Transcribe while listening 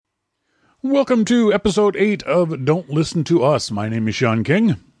Welcome to episode 8 of Don't Listen to Us. My name is Sean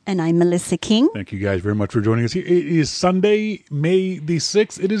King. And I'm Melissa King. Thank you guys very much for joining us here. It is Sunday, May the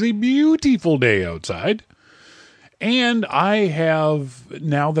 6th. It is a beautiful day outside. And I have,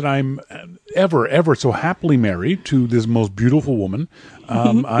 now that I'm ever so happily married to this most beautiful woman,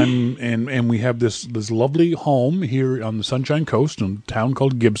 and we have this lovely home here on the Sunshine Coast in a town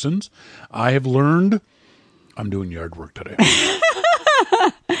called Gibsons. I have learned I'm doing yard work today.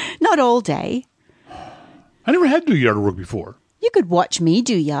 Not all day. I never had to do yard work before. You could watch me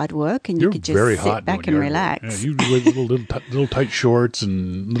do yard work and You're you could very just hot sit back doing and yard work. relax. Yeah, you wear little tight shorts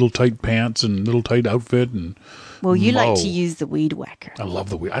and little tight pants and little tight outfit and Well, you mow. like to use the weed whacker. I love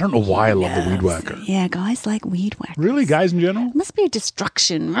the weed. I don't know why I love the weed whacker. Yeah, guys like weed whacker. Really, guys in general? It must be a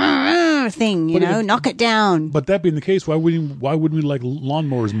destruction thing, knock it down. But that being the case, why wouldn't we like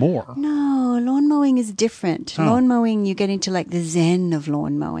lawnmowers more? No, lawn mowing is different. Oh. Lawn mowing, you get into like the zen of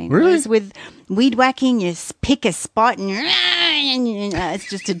lawn mowing. Really? Whereas with weed whacking, you pick a spot and it's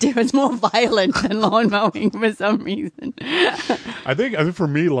just it's more violent than lawn mowing for some reason. I think for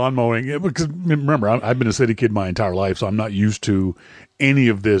me, lawn mowing, because remember, I've been a city kid my entire life, so I'm not used to any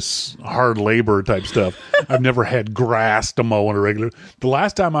of this hard labor type stuff. I've never had grass to mow on a regular. The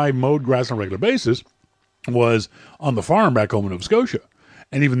last time I mowed grass on a regular basis was on the farm back home in Nova Scotia.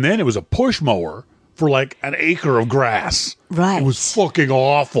 And even then, it was a push mower for like an acre of grass. Right. It was fucking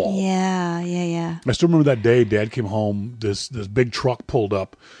awful. Yeah. I still remember that day Dad came home, this big truck pulled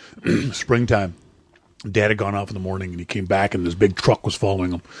up, springtime. Dad had gone off in the morning and he came back and this big truck was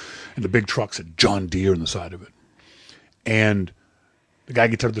following him. And the big truck said John Deere on the side of it. And the guy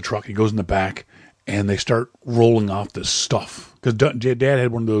gets out of the truck, he goes in the back and they start rolling off this stuff. Because Dad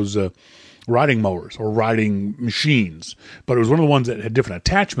had one of those riding mowers or riding machines, but it was one of the ones that had different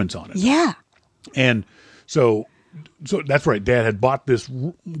attachments on it. Yeah. And so that's right. Dad had bought this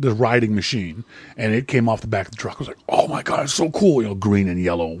riding machine, and it came off the back of the truck. I was like, "Oh my god, it's so cool!" Green and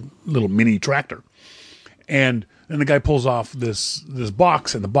yellow little mini tractor. And then the guy pulls off this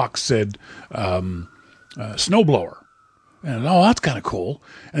box, and the box said snowblower. And that's kind of cool.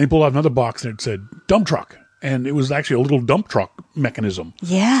 And he pulled out another box, and it said dump truck, and it was actually a little dump truck mechanism.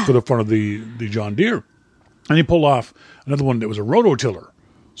 Yeah. For the front of the John Deere. And he pulled off another one that was a rototiller.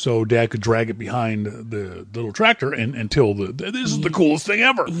 So Dad could drag it behind the little tractor and till this is the coolest thing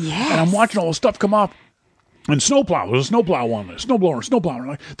ever. Yes. And I'm watching all this stuff come off. And snowplow, there's a snowplow on there, snowblower. I'm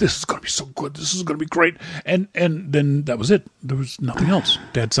like, this is going to be so good. This is going to be great. And then that was it. There was nothing else.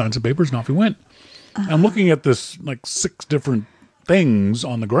 Dad signed some papers and off he went. I'm looking at this like 6 different things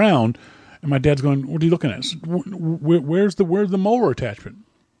on the ground. And my dad's going, what are you looking at? I said, where's the mower attachment?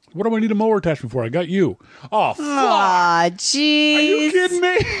 What do I need a mower attachment for? I got you. Oh, fuck. Aw, jeez. Are you kidding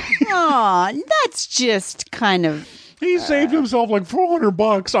me? Aw, that's just kind of... He saved himself like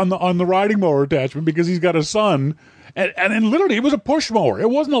 $400 on the riding mower attachment because he's got a son. And literally, it was a push mower. It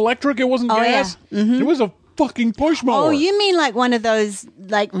wasn't electric. It wasn't gas. Yeah. Mm-hmm. It was a fucking push mower. Oh, you mean like one of those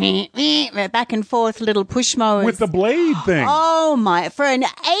like back and forth little push mowers? With the blade thing. Oh, my. For an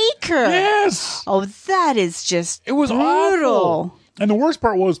acre. Yes. Oh, that is just It was brutal. awful. And the worst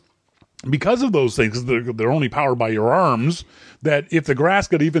part was, because of those things, they're only powered by your arms, that if the grass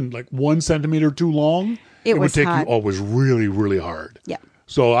got even like 1 centimeter too long, it would take hard. you. Oh, it was really, really hard. Yeah.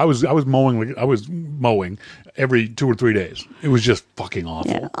 So I was mowing every 2 or 3 days. It was just fucking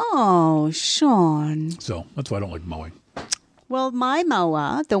awful. Yeah. Oh, Sean. So that's why I don't like mowing. Well, my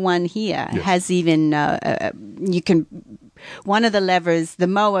mower, the one here, has even you can. One of the levers, the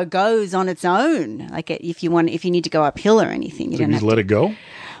mower goes on its own. Like if you need to go uphill or anything, you So don't you have just let it go?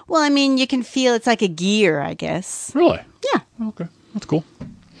 Well, I mean, you can feel it's like a gear, I guess. Really? Yeah. Okay. That's cool.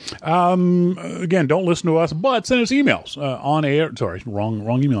 Again, don't listen to us, but send us emails on air. Sorry,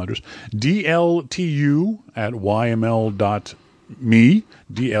 wrong email address. DLTU@yml.me.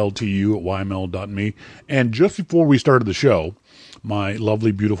 DLTU@yml.me. And just before we started the show, my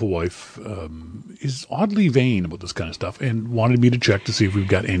lovely, beautiful wife is oddly vain about this kind of stuff and wanted me to check to see if we've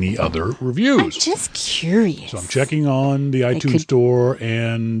got any other reviews. I'm just curious. So I'm checking on the iTunes store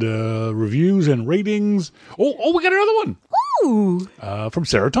and reviews and ratings. Oh, we got another one. Ooh. From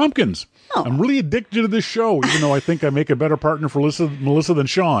Sarah Tompkins. Oh. I'm really addicted to this show, even though I think I make a better partner for Melissa than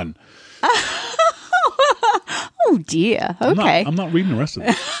Sean. Oh, dear. Okay. I'm not reading the rest of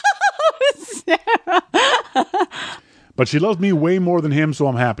it. But she loves me way more than him, so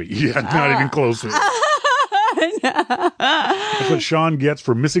I'm happy. Yeah, not even close. That's what Sean gets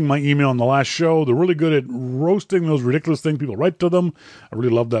for missing my email on the last show. They're really good at roasting those ridiculous things people write to them. I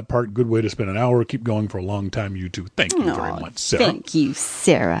really love that part. Good way to spend an hour. Keep going for a long time, you two. Thank you very much, Sarah. Thank you,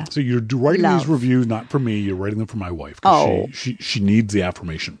 Sarah. So you're writing these reviews not for me. You're writing them for my wife. She needs the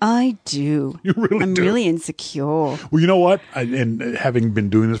affirmation. I do. You really do. I'm really insecure. Well, you know what? And having been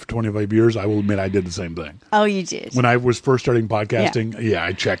doing this for 25 years, I will admit I did the same thing. Oh, you did? When I was first starting podcasting,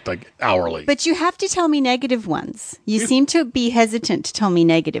 I checked like hourly. But you have to tell me negative ones. You seem to be hesitant to tell me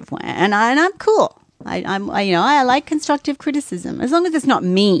negative ones. And I'm cool. I like constructive criticism as long as it's not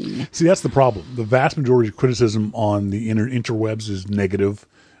mean. See, that's the problem. The vast majority of criticism on the interwebs is negative,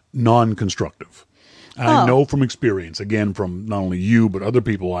 non-constructive. And I know from experience, again, from not only you, but other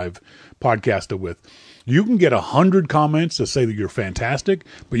people I've podcasted with, you can get 100 comments that say that you're fantastic,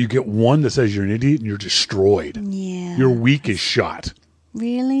 but you get one that says you're an idiot and you're destroyed. Yeah. Your week is shot.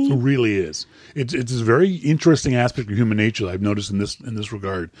 Really? It really is. It's a very interesting aspect of human nature that I've noticed in this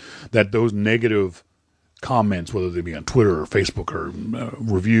regard, that those negative comments, whether they be on Twitter or Facebook or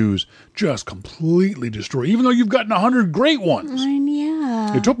reviews, just completely destroy, even though you've gotten 100 great ones.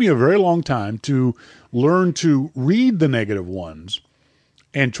 Yeah. It took me a very long time to learn to read the negative ones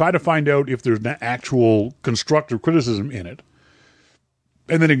and try to find out if there's an actual constructive criticism in it,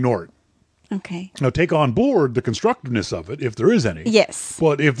 and then ignore it. Okay. Now, take on board the constructiveness of it, if there is any. Yes.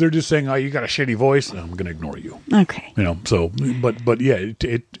 But if they're just saying, oh, you got a shitty voice, then I'm going to ignore you. Okay. So, but yeah,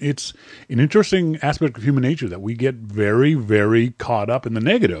 it's an interesting aspect of human nature that we get very, very caught up in the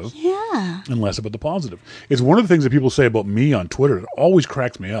negative. Yeah. And less about the positive. It's one of the things that people say about me on Twitter. It always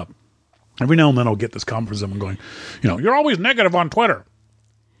cracks me up. Every now and then I'll get this comment from someone going, you're always negative on Twitter.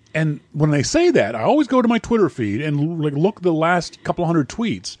 And when they say that, I always go to my Twitter feed and look at the last couple hundred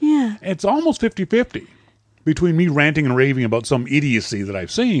tweets. Yeah. It's almost 50-50 between me ranting and raving about some idiocy that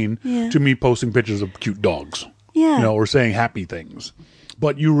I've seen to me posting pictures of cute dogs. Yeah. Or saying happy things.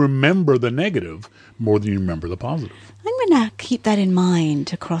 But you remember the negative more than you remember the positive. I'm going to keep that in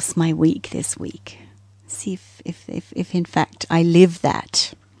mind across my week this week. See if in fact I live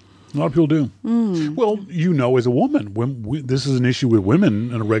that. A lot of people do. Well, as a woman, this is an issue with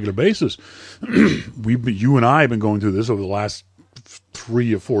women on a regular basis. You and I have been going through this over the last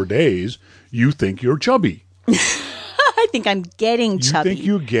 3 or 4 days. You think you're chubby. I think I'm getting chubby. You think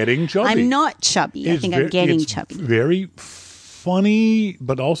you're getting chubby. I'm not chubby. I think I'm getting chubby. Very funny,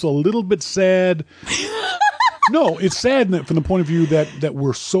 but also a little bit sad. No, it's sad from the point of view that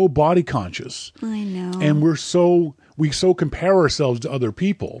we're so body conscious. I know. And we so compare ourselves to other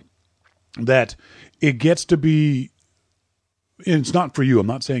people that it gets to be, and it's not for you, I'm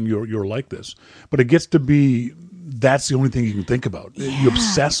not saying you're like this, but it gets to be, that's the only thing you can think about. Yeah. You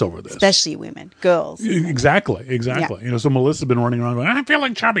obsess over this. Especially women, girls. Exactly. Yeah. So Melissa's been running around going, I'm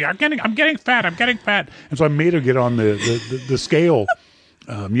feeling chubby, I'm getting fat. And so I made her get on the scale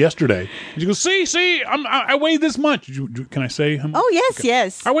yesterday. And she goes, see, I weigh this much. Can I say? Oh, yes, okay.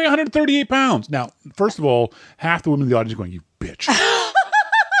 Yes. I weigh 138 pounds. Now, first of all, half the women in the audience are going, you bitch.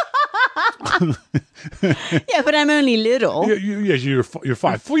 Yeah, but I'm only little. Yes, you're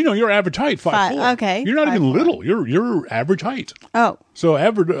 5. You're average height, 5'4". Okay, you're not even little. You're average height. Oh, so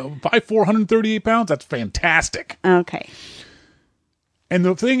average 5'4", 138 pounds. That's fantastic. Okay. And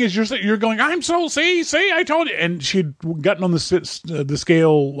the thing is, you're going, I'm so see, I told you. And she'd gotten on the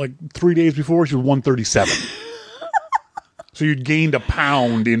scale like 3 days before. She was 137. So you'd gained a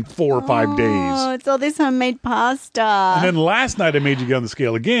pound in 4 or 5 days. Oh, it's all this homemade pasta. And then last night I made you get on the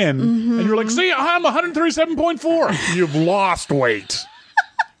scale again, and you're like, see, I'm 137.4. You've lost weight.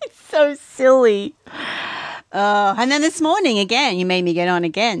 It's so silly. And then this morning again, you made me get on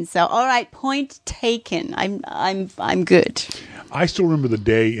again. So, all right, point taken. I'm good. I still remember the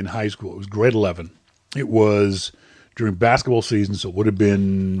day in high school. It was grade 11. It was during basketball season, so it would have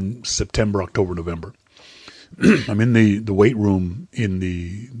been September, October, November. I'm in the weight room in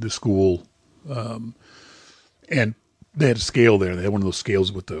the school, and they had a scale there. They had one of those scales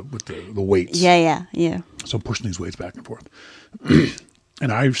with the weights. Yeah. So I'm pushing these weights back and forth.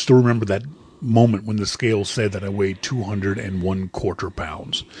 And I still remember that moment when the scale said that I weighed 201.25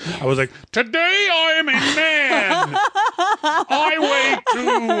 pounds. I was like, today I am a man. I weigh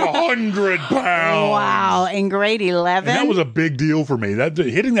 200 pounds. Wow, in grade 11? And that was a big deal for me.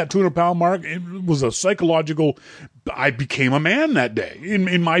 Hitting that 200-pound mark, it was a psychological, I became a man that day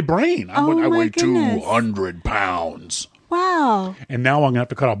in my brain. I weigh 200 pounds. Wow. And now I'm going to have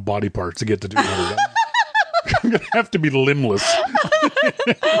to cut off body parts to get to 200. I'm going to have to be limbless.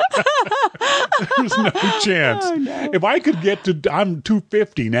 There's no chance. Oh, no. If I could get to, I'm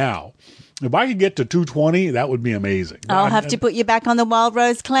 250 now. If I could get to 220, that would be amazing. I'll have to put you back on the Wild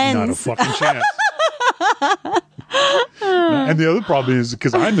Rose cleanse. Not a fucking chance. And the other problem is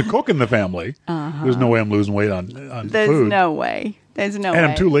because I'm the cook in the family. There's no way I'm losing weight on There's food. no way. There's no way. And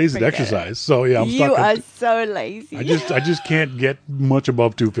I'm too lazy to Forget exercise. So yeah, I'm it. stuck. You are so lazy. I just can't get much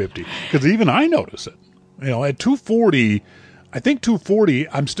above 250 because even I notice it. You know, at 240, I think 240,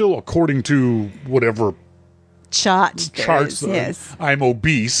 I'm still according to whatever charts. Yes. I'm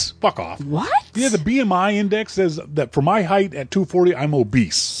obese. Fuck off. What? Yeah, the BMI index says that for my height at 240, I'm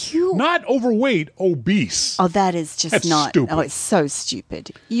obese. Not overweight, obese. Oh, that is just That's not. stupid. Oh, it's so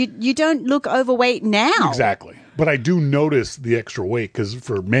stupid. You don't look overweight now. Exactly. But I do notice the extra weight because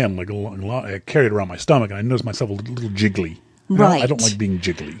for men, like I carry it around my stomach and I notice myself a little jiggly. Right. I don't like being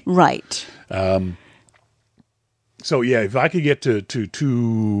jiggly. Right. So yeah, if I could get to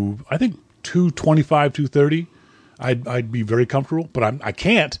I think 225, 230, I'd be very comfortable. But I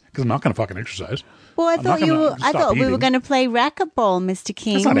can't because I'm not going to fucking exercise. Well, I thought we were eating. going to play racquetball, Mr.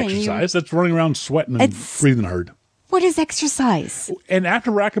 King. That's not exercise. That's running around sweating and breathing hard. What is exercise? And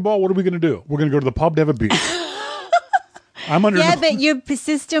after racquetball, what are we going to do? We're going to go to the pub to have a beer. I'm under. Yeah, but your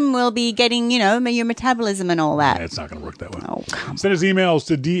system will be getting, your metabolism and all that. It's not going to work that way. Oh, come on. Send us emails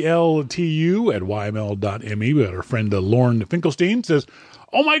to dltu@yml.me. We got our friend Lauren Finkelstein says,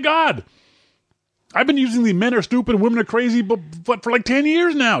 "Oh my God, I've been using the men are stupid, women are crazy, but for like 10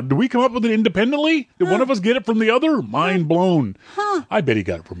 years now. Did we come up with it independently? Did one of us get it from the other? Mind blown. I bet he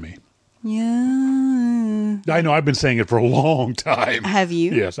got it from me. Yeah. I know. I've been saying it for a long time. Have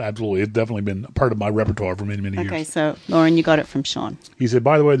you? Yes, absolutely. It's definitely been part of my repertoire for many, many years. Okay, so Lauren, you got it from Sean. He said,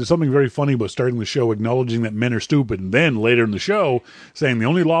 by the way, there's something very funny about starting the show acknowledging that men are stupid, and then later in the show saying the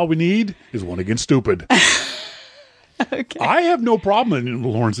only law we need is one against stupid. Okay. I have no problem, and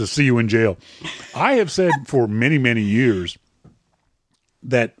Lauren says, see you in jail. I have said for many, many years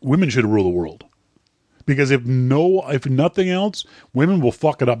that women should rule the world. Because if nothing else, women will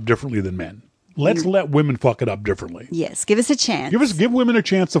fuck it up differently than men. Let's let women fuck it up differently. Yes, give us a chance. Give women a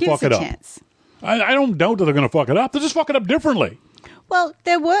chance to fuck it up. Chance. I don't doubt that they're going to fuck it up. They'll just fuck it up differently. Well,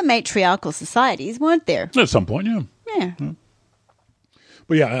 there were matriarchal societies, weren't there? At some point, yeah. Yeah.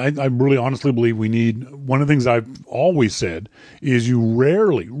 But yeah, I really honestly believe we need, one of the things I've always said is you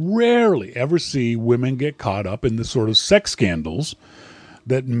rarely ever see women get caught up in the sort of sex scandals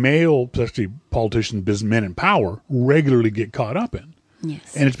that male, especially politicians, businessmen in power, regularly get caught up in.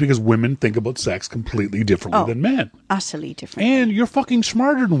 Yes. And it's because women think about sex completely differently than men. Utterly different. And you're fucking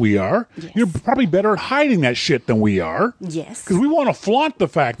smarter than we are. Yes. You're probably better at hiding that shit than we are. Yes. Because we want to flaunt the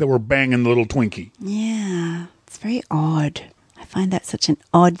fact that we're banging the little Twinkie. Yeah. It's very odd. I find that such an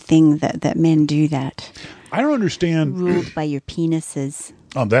odd thing that men do that. I don't understand. Ruled by your penises.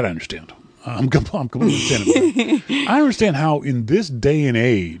 Oh, that I understand. I'm completely understanding. I understand how in this day and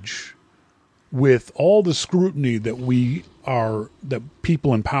age, with all the scrutiny that that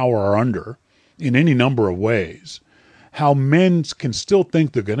people in power are under in any number of ways, how men can still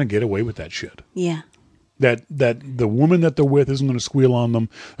think they're going to get away with that shit. Yeah. That the woman that they're with isn't going to squeal on them,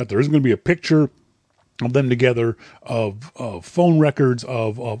 that there isn't going to be a picture of them together, of phone records,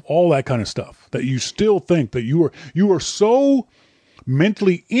 of all that kind of stuff, that you still think that you are so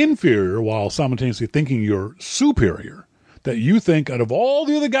mentally inferior while simultaneously thinking you're superior, that you think out of all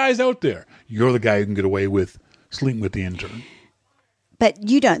the other guys out there, you're the guy who can get away with sleeping with the intern. But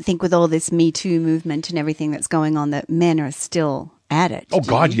you don't think with all this Me Too movement and everything that's going on that men are still at it? Oh,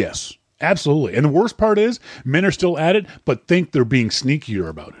 God, yes. Absolutely. And the worst part is men are still at it, but think they're being sneakier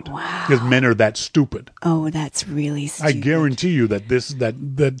about it. Wow. Because men are that stupid. Oh, that's really stupid. I guarantee you that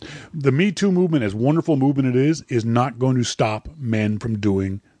that the Me Too movement, as wonderful a movement it is not going to stop men from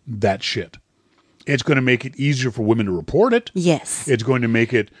doing that shit. It's going to make it easier for women to report it. Yes. It's going to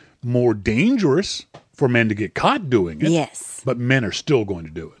make it more dangerous for men to get caught doing it. Yes. But men are still going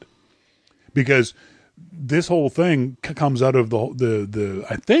to do it. Because this whole thing comes out of the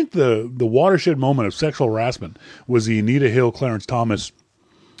I think the watershed moment of sexual harassment was the Anita Hill, Clarence Thomas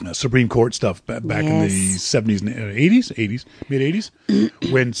Supreme Court stuff back in the 70s and 80s,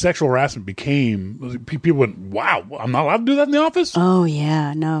 mid-80s, when sexual harassment became, people went, wow, I'm not allowed to do that in the office? Oh,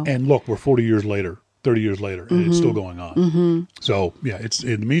 yeah, no. And look, we're 40 years later, 30 years later, and it's still going on. Mm-hmm. So, yeah, it's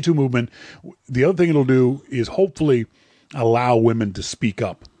in the Me Too movement. The other thing it'll do is hopefully allow women to speak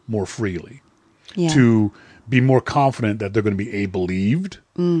up more freely. Yeah. To be more confident that they're going to be believed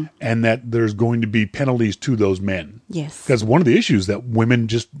and that there's going to be penalties to those men. Yes. Because one of the issues that women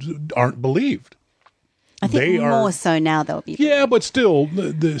just aren't believed. I think more so now they'll be. Yeah, but still,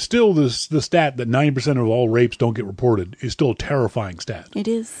 the stat that 90% of all rapes don't get reported is still a terrifying stat. It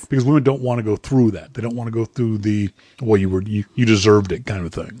is. Because women don't want to go through that. They don't want to go through the, well, you deserved it kind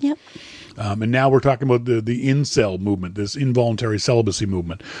of thing. Yep. And now we're talking about the incel movement, this involuntary celibacy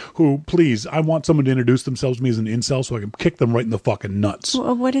movement, who, please, I want someone to introduce themselves to me as an incel so I can kick them right in the fucking nuts.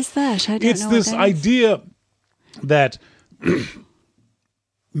 Well, what is that? I don't know. It's this idea that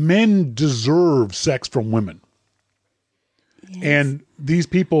men deserve sex from women. Yes. And these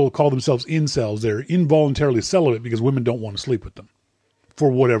people call themselves incels. They're involuntarily celibate because women don't want to sleep with them for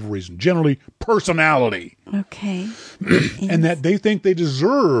whatever reason. Generally, personality. Okay. And that they think they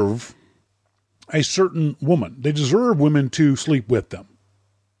deserve a certain woman. They deserve women to sleep with them.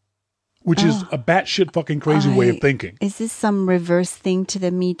 Which is a batshit fucking crazy way of thinking. Is this some reverse thing to the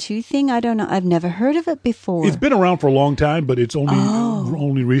Me Too thing? I don't know. I've never heard of it before. It's been around for a long time, but it's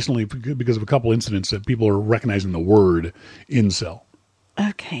only recently because of a couple incidents that people are recognizing the word incel.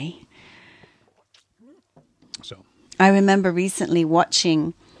 Okay. So I remember recently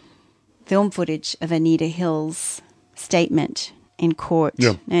watching film footage of Anita Hill's statement in court,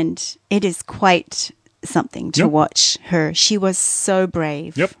 and it is quite something to watch her. She was so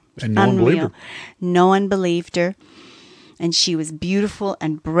brave. Yep. And no one believed her. No one believed her. And she was beautiful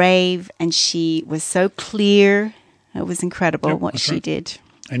and brave, and she was so clear. It was incredible what she did.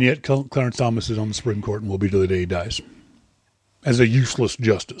 And yet Clarence Thomas is on the Supreme Court and will be to the day he dies. As a useless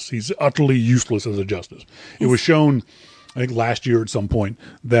justice. He's utterly useless as a justice. It was shown, I think last year at some point,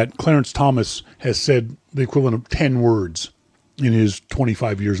 that Clarence Thomas has said the equivalent of 10 words in his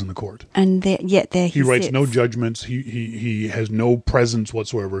 25 years in the court. And yet there he writes sits. no judgments. He has no presence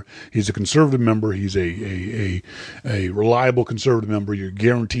whatsoever. He's a conservative member. He's a reliable conservative member. You're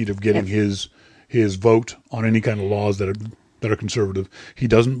guaranteed of getting his vote on any kind of laws that are conservative. He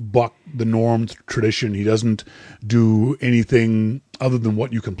doesn't buck the norm, tradition. He doesn't do anything other than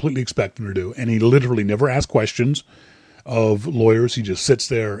what you completely expect him to do. And he literally never asks questions of lawyers. He just sits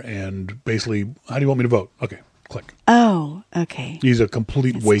there and basically, how do you want me to vote? Okay. Click. Oh, okay. He's a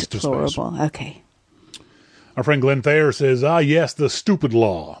complete waste of space. Okay. Our friend Glenn Thayer says, yes, the stupid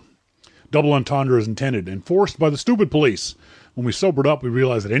law. Double entendre is intended, enforced by the stupid police. When we sobered up, we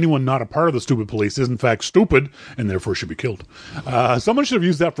realized that anyone not a part of the stupid police is in fact stupid and therefore should be killed. Someone should have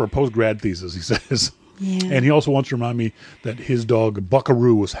used that for a post-grad thesis, he says. Yeah. And he also wants to remind me that his dog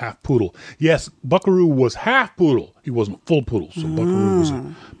Buckaroo was half poodle. Yes, Buckaroo was half poodle. He wasn't full poodle. So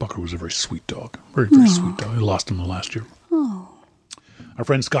Buckaroo was a very sweet dog. Very, very sweet dog. I lost him the last year. Oh. Our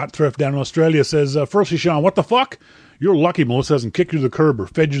friend Scott Thrift down in Australia says, firstly, Sean, what the fuck? You're lucky Melissa hasn't kicked you to the curb or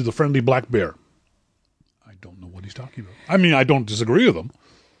fed you the friendly black bear. I don't know what he's talking about. I mean, I don't disagree with him.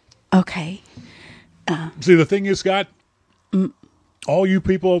 Okay. See, the thing is, Scott, all you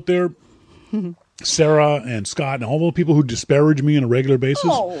people out there, Sarah and Scott and all the people who disparage me on a regular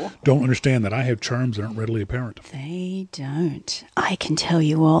basis don't understand that I have charms that aren't readily apparent. They don't. I can tell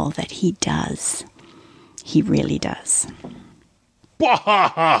you all that he does. He really does.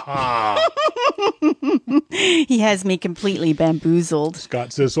 He has me completely bamboozled.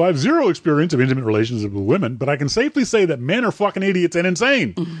 Scott says, so I have zero experience of intimate relationships with women, but I can safely say that men are fucking idiots and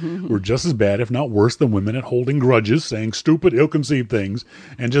insane. We're just as bad, if not worse, than women at holding grudges, saying stupid, ill-conceived things,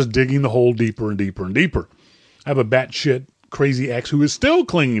 and just digging the hole deeper and deeper and deeper. I have a batshit crazy ex who is still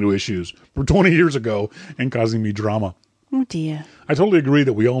clinging to issues from 20 years ago and causing me drama. Oh, dear. I totally agree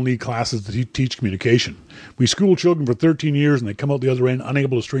that we all need classes to teach communication. We school children for 13 years and they come out the other end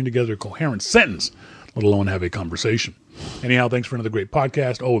unable to string together a coherent sentence, let alone have a conversation. Anyhow, thanks for another great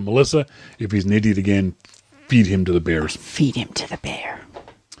podcast. Oh, and Melissa, if he's an idiot again, feed him to the bears. Feed him to the bear.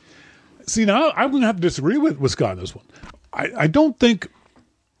 See, now I'm going to have to disagree with Scott on this one. I don't think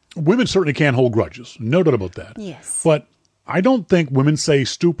women certainly can't hold grudges. No doubt about that. Yes. But I don't think women say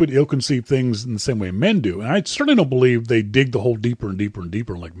stupid, ill-conceived things in the same way men do. And I certainly don't believe they dig the hole deeper and deeper and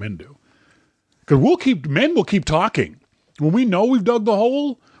deeper like men do. Because men will keep talking. When we know we've dug the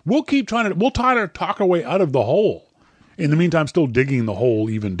hole, we'll try to talk our way out of the hole. In the meantime, still digging the hole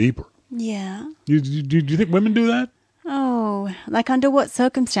even deeper. Yeah. Do you think women do that? Oh, like under what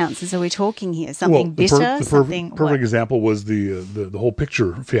circumstances are we talking here? Something bitter? The perfect example was the whole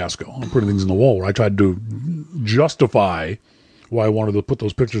picture fiasco. I'm putting things in the wall where I tried to justify why I wanted to put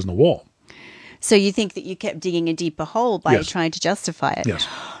those pictures in the wall. So you think that you kept digging a deeper hole by trying to justify it? Yes.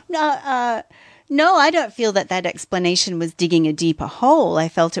 No, I don't feel that explanation was digging a deeper hole. I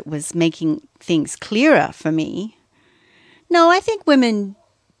felt it was making things clearer for me. No, I think women...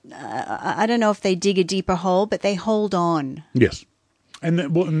 I don't know if they dig a deeper hole, but they hold on. Yes. And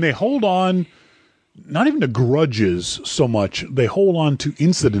they hold on, not even to grudges so much, they hold on to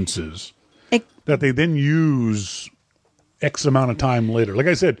incidences that they then use X amount of time later. Like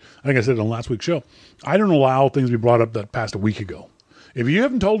I think I said on last week's show, I don't allow things to be brought up that passed a week ago. If you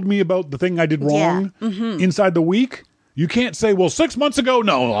haven't told me about the thing I did wrong inside the week, You can't say, well, 6 months ago,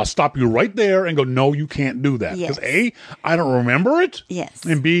 no, I'll stop you right there and go, no, you can't do that. Yes. Because A, I don't remember it. Yes.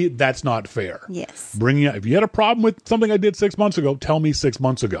 And B, that's not fair. Yes. If you had a problem with something I did 6 months ago, tell me 6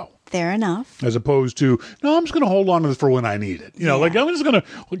 months ago. Fair enough. As opposed to, no, I'm just going to hold on to this for when I need it. Like I'm just going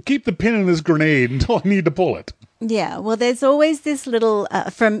to keep the pin in this grenade until I need to pull it. Yeah, well, there's always this little,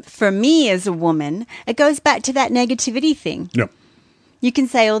 for me as a woman, it goes back to that negativity thing. Yeah. You can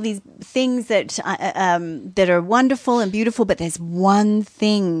say all these things that are wonderful and beautiful, but there's one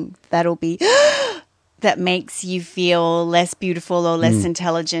thing that'll be that makes you feel less beautiful or less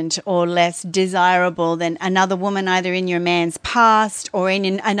intelligent or less desirable than another woman, either in your man's past or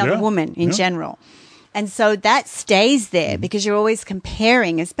in another woman in general. And so that stays there because you're always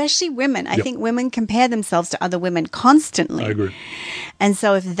comparing, especially women. I think women compare themselves to other women constantly. I agree. And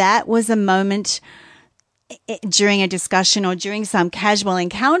so if that was a moment during a discussion or during some casual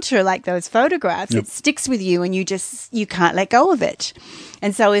encounter like those photographs, it sticks with you and you can't let go of it.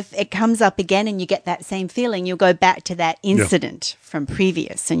 And so if it comes up again and you get that same feeling, you'll go back to that incident from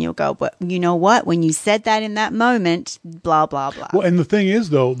previous and you'll go, but you know what? When you said that in that moment, blah, blah, blah. Well, and the thing is,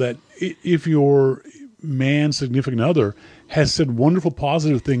 though, that if your man's significant other has said wonderful,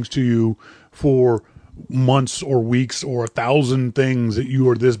 positive things to you for months or weeks or 1,000 things that you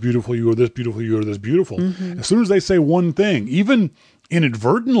are this beautiful, you are this beautiful, you are this beautiful. As soon as they say one thing, even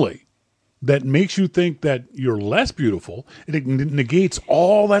inadvertently, that makes you think that you're less beautiful, it negates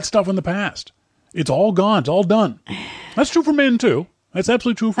all that stuff in the past. It's all gone. It's all done. That's true for men too. That's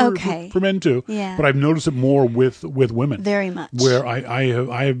absolutely true for men too. Yeah. But I've noticed it more with women. Very much. Where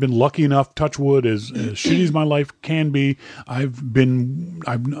I have been lucky enough, touch wood, as shitty as my life can be, I've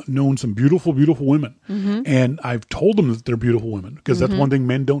known some beautiful, beautiful women. And I've told them that they're beautiful women because that's one thing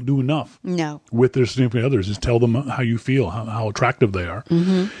men don't do enough. No. With their significant others is tell them how you feel, how attractive they are.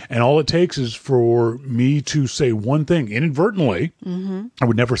 And all it takes is for me to say one thing inadvertently. I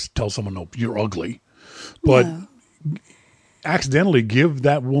would never tell someone, no, you're ugly. But accidentally give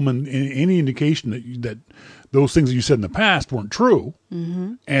that woman any indication that those things that you said in the past weren't true,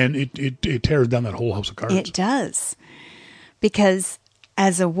 and it tears down that whole house of cards. It does. Because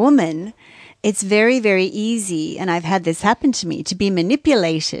as a woman, it's very, very easy, and I've had this happen to me, to be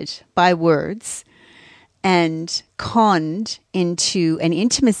manipulated by words and conned into an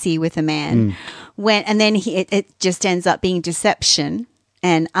intimacy with a man, and then it just ends up being deception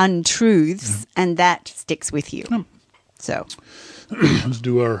and untruths, and that sticks with you. So let's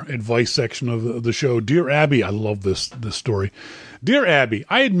do our advice section of the show. Dear Abby, I love this story. Dear Abby,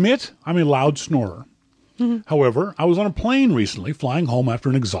 I admit I'm a loud snorer. However, I was on a plane recently flying home after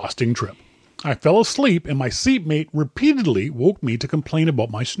an exhausting trip. I fell asleep and my seatmate repeatedly woke me to complain about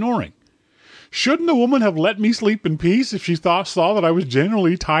my snoring. Shouldn't the woman have let me sleep in peace if she saw that I was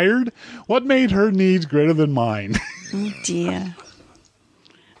genuinely tired? What made her needs greater than mine? Oh, dear.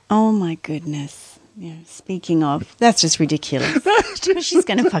 Oh, my goodness. Yeah, speaking of, that's just ridiculous. She's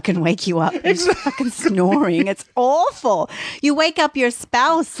going to fucking wake you up. You're fucking snoring. It's awful. You wake up your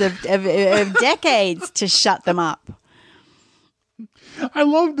spouse of decades to shut them up. I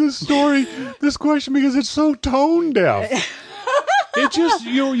love this story, this question, because it's so tone deaf. It just,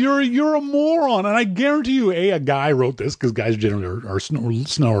 you're a moron. And I guarantee you, a guy wrote this, because guys generally are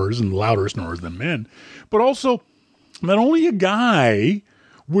snorers and louder snorers than men. But also, not only a guy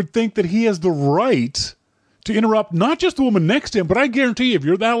would think that he has the right to interrupt not just the woman next to him, but I guarantee you, if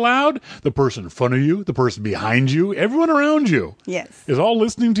you're that loud, the person in front of you, the person behind you, everyone around you is all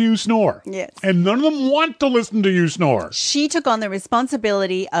listening to you snore. Yes. And none of them want to listen to you snore. She took on the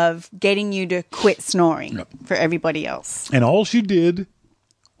responsibility of getting you to quit snoring for everybody else. And all she did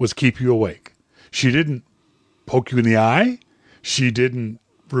was keep you awake. She didn't poke you in the eye. She didn't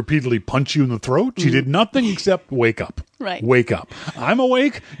repeatedly punch you in the throat. She did nothing except wake up. Right. Wake up. I'm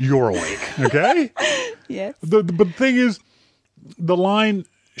awake. You're awake. Okay? Yes. But the thing is, the line,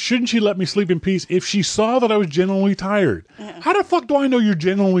 shouldn't she let me sleep in peace if she saw that I was genuinely tired? How the fuck do I know you're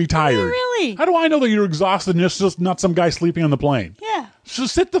genuinely tired? Yeah, really? How do I know that you're exhausted and it's just not some guy sleeping on the plane? Yeah. So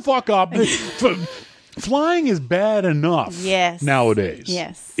sit the fuck up. Flying is bad enough nowadays.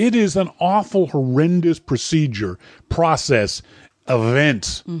 Yes. It is an awful, horrendous procedure, process,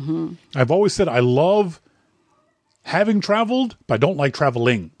 event. I've always said I love having traveled, but I don't like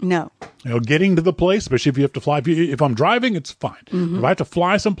traveling. No. Getting to the place, especially if you have to fly. If I'm driving, it's fine. If I have to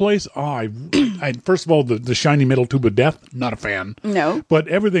fly someplace, I first of all, the shiny metal tube of death, not a fan. No. But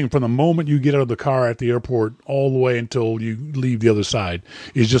everything from the moment you get out of the car at the airport all the way until you leave the other side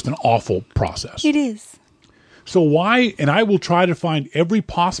is just an awful process. It is. So why, and I will try to find every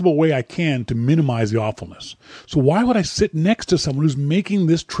possible way I can to minimize the awfulness. So why would I sit next to someone who's making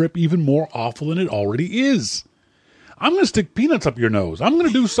this trip even more awful than it already is? I'm going to stick peanuts up your nose. I'm going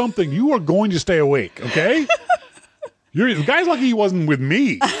to do something. You are going to stay awake, okay? The guy's lucky he wasn't with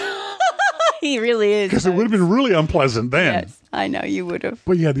me. He really is. Because it would have been really unpleasant then. Yes, I know you would have.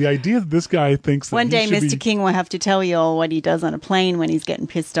 But yeah, the idea that this guy thinks that One day, he should Mr. King will have to tell you all what he does on a plane when he's getting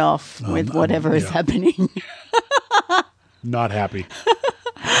pissed off with whatever is happening. Not happy.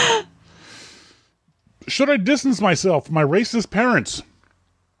 Should I distance myself from my racist parents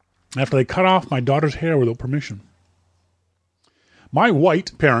after they cut off my daughter's hair without permission? My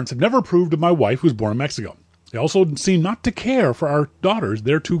white parents have never approved of my wife, who was born in Mexico. They also seem not to care for our daughters,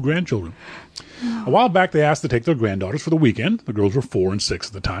 their 2 grandchildren. A while back, they asked to take their granddaughters for the weekend. The girls were 4 and 6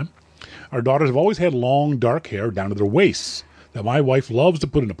 at the time. Our daughters have always had long, dark hair down to their waists that my wife loves to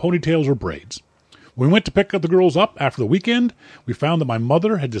put into ponytails or braids. When we went to pick the girls up after the weekend, we found that my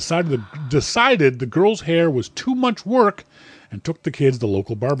mother had decided the girls' hair was too much work and took the kids to the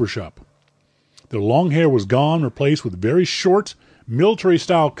local barber shop. Their long hair was gone, replaced with very short,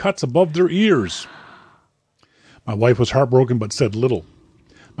 military-style cuts above their ears. My wife was heartbroken but said little.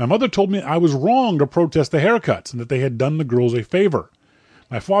 My mother told me I was wrong to protest the haircuts and that they had done the girls a favor.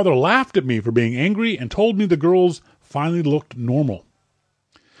 My father laughed at me for being angry and told me the girls finally looked normal.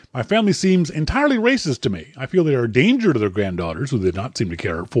 My family seems entirely racist to me. I feel they are a danger to their granddaughters, who they did not seem to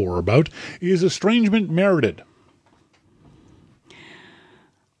care for or about. Is estrangement merited?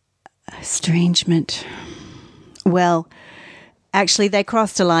 Estrangement. Well, actually, they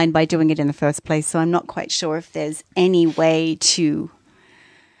crossed a line by doing it in the first place, so I'm not quite sure if there's any way to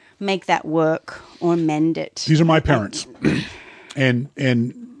make that work or mend it. These are my parents, and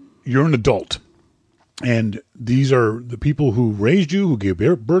you're an adult, and these are the people who raised you, who gave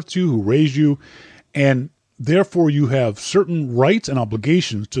birth to you, who raised you, and therefore you have certain rights and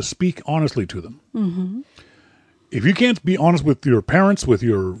obligations to speak honestly to them. Mm-hmm. If you can't be honest with your parents, with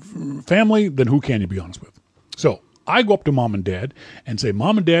your family, then who can you be honest with? So I go up to mom and dad and say,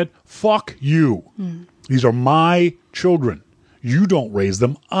 Mom and Dad, fuck you. Mm. These are my children. You don't raise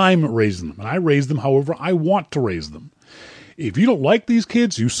them. I'm raising them. And I raise them however I want to raise them. If you don't like these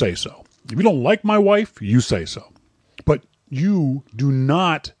kids, you say so. If you don't like my wife, you say so. But you do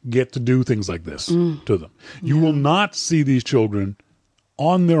not get to do things like this to them. You will not see these children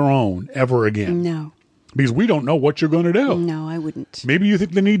on their own ever again. No. Because we don't know what you're going to do. No, I wouldn't. Maybe you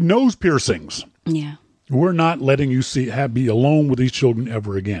think they need nose piercings. Yeah. We're not letting you be alone with these children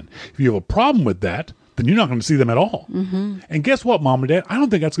ever again. If you have a problem with that, then you're not going to see them at all. Mm-hmm. And guess what, Mom and Dad? I don't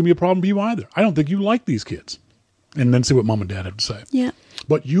think that's going to be a problem for you either. I don't think you like these kids. And then see what Mom and Dad have to say. Yeah.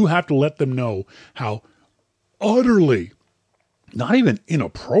 But you have to let them know how utterly, not even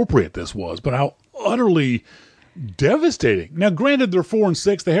inappropriate this was, but how utterly devastating. Now, granted, they're 4 and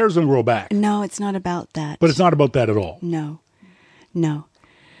 6. The hair's going to grow back. No, it's not about that. But it's not about that at all. No,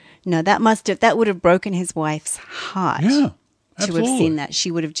 that would have broken his wife's heart. Yeah, absolutely. To have seen that. She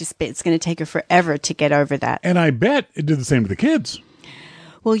would have just been, it's going to take her forever to get over that. And I bet it did the same to the kids.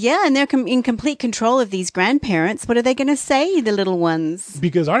 Well, yeah, and they're in complete control of these grandparents. What are they going to say, the little ones?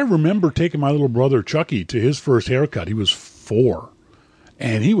 Because I remember taking my little brother Chucky to his first haircut. He was 4.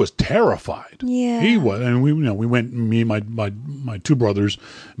 And he was terrified. Yeah. He was. And we went, me and my 2 brothers,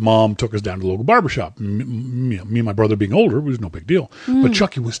 Mom took us down to the local barbershop. Me and my brother being older, it was no big deal. But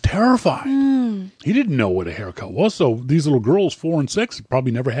Chucky was terrified. He didn't know what a haircut was. So these little girls, 4 and 6,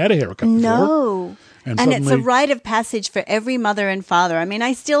 probably never had a haircut before. No. And it's a rite of passage for every mother and father. I mean,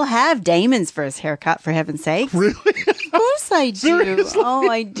 I still have Damon's first haircut, for heaven's sake. Really? Of course I do. Seriously? Oh,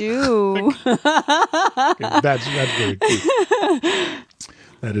 I do. Okay, that's very cute.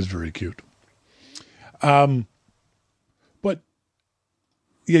 That is very cute. But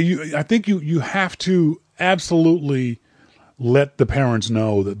yeah, I think you have to absolutely let the parents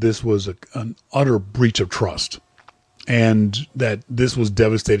know that this was an utter breach of trust, and that this was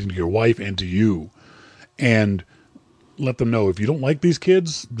devastating to your wife and to you, and let them know if you don't like these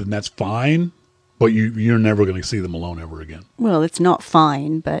kids, then that's fine, but you're never going to see them alone ever again. Well, it's not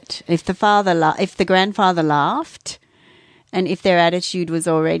fine, but if the grandfather laughed, and if their attitude was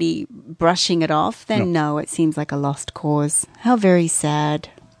already brushing it off, then no, it seems like a lost cause. How very sad.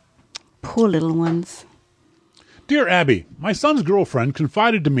 Poor little ones. Dear Abby, my son's girlfriend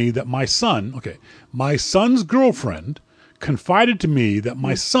confided to me that my son's girlfriend confided to me that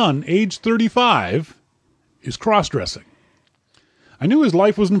my son, age 35, is cross-dressing. I knew his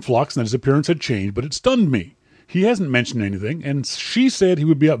life was in flux and that his appearance had changed, but it stunned me. He hasn't mentioned anything, and she said he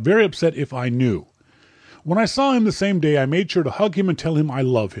would be very upset if I knew. When I saw him the same day, I made sure to hug him and tell him I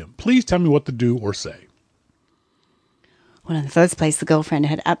love him. Please tell me what to do or say. Well, in the first place, the girlfriend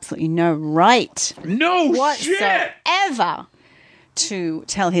had absolutely no right No whatsoever to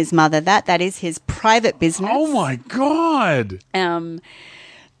tell his mother that. That is his private business. Oh, my God.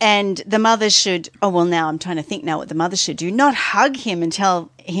 And the mother should, now I'm trying to think now what the mother should do. Not hug him and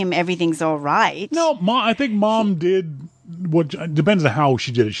tell him everything's all right. No, I think Mom did what depends on how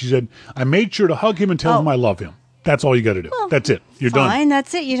she did it. She said, I made sure to hug him and tell him I love him. That's all you got to do. Well, that's it. You're done. Fine,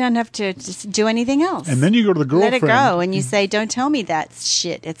 that's it. You don't have to just do anything else. And then you go to the girlfriend. Let it go and you say, don't tell me that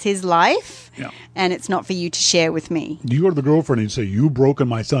shit. It's his life and it's not for you to share with me. You go to the girlfriend and you say, you've broken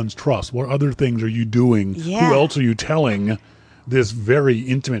my son's trust. What other things are you doing? Yeah. Who else are you telling this very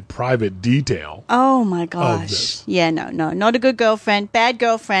intimate, private detail? Oh, my gosh. Yeah, no, not a good girlfriend. Bad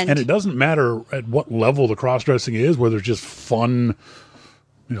girlfriend. And it doesn't matter at what level the cross-dressing is, whether it's just fun,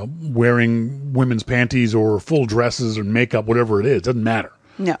 wearing women's panties or full dresses or makeup, whatever it is. It doesn't matter.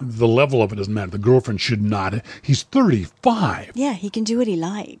 No. The level of it doesn't matter. The girlfriend should not. He's 35. Yeah, he can do what he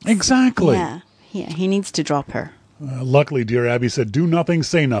likes. Exactly. Yeah, he needs to drop her. Luckily, dear Abby said, do nothing,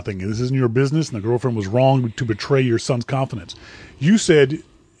 say nothing. This isn't your business, and the girlfriend was wrong to betray your son's confidence. You said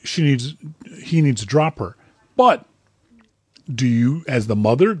he needs to drop her. But do you, as the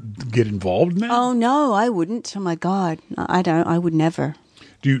mother, get involved in that? Oh, no, I wouldn't. Oh, my God. I don't. I would never.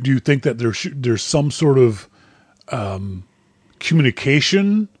 Do you think that there's some sort of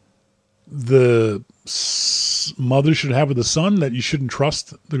communication the mother should have with the son that you shouldn't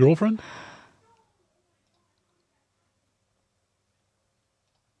trust the girlfriend?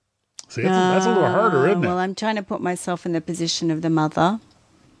 See, that's a little harder, isn't it? Well, I'm trying to put myself in the position of the mother.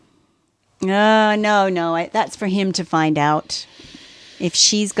 No. That's for him to find out. If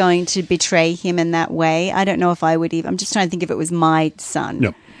she's going to betray him in that way, I don't know if I would even. I'm just trying to think if it was my son.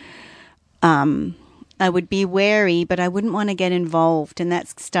 Yep. I would be wary, but I wouldn't want to get involved. And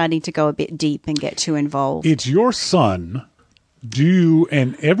that's starting to go a bit deep and get too involved. It's your son.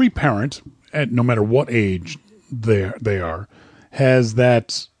 And every parent, at no matter what age they are, has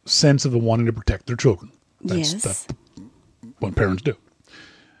that sense of wanting to protect their children. That's what parents do.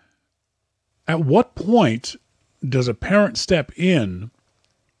 At what point does a parent step in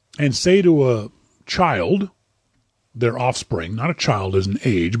and say to a child, their offspring, not a child as an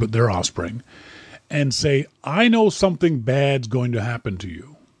age, but their offspring, and say, I know something bad's going to happen to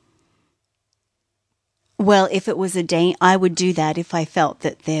you? Well, if it was I would do that if I felt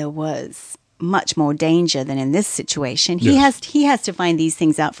that there was much more danger than in this situation. Yes. He has to find these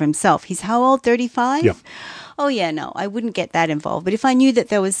things out for himself. He's how old? 35? Yeah. Oh, yeah, no, I wouldn't get that involved. But if I knew that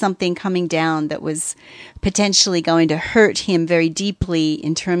there was something coming down that was potentially going to hurt him very deeply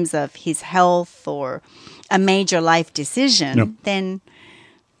in terms of his health or a major life decision, then,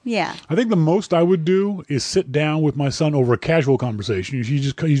 yeah. I think the most I would do is sit down with my son over a casual conversation. You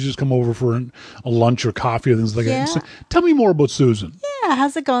just come over for a lunch or coffee or things like that. And say, tell me more about Susan. Yeah,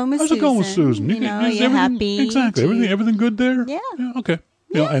 how's it going with Susan? You're happy? Exactly. Everything good there? Yeah. Okay.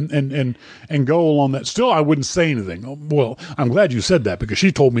 And go along that. Still, I wouldn't say anything. Well, I'm glad you said that because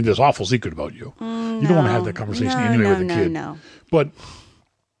she told me this awful secret about you. You don't want to have that conversation anyway with a kid. No.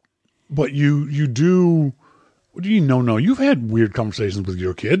 But you do. What do you know? No, you've had weird conversations with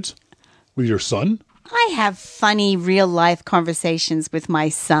your kids, with your son. I have funny real life conversations with my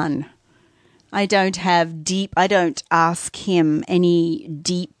son. I don't ask him any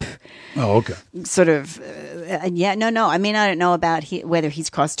deep. Oh, okay. Sort of, no. I mean, I don't know about whether he's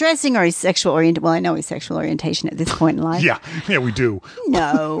cross-dressing or his sexual orientation. Well, I know his sexual orientation at this point in life. Yeah, we do.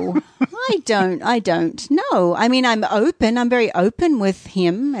 No, I don't. No, I mean, I'm open. I'm very open with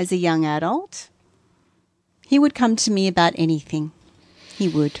him as a young adult. He would come to me about anything. He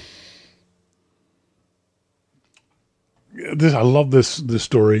would. I love this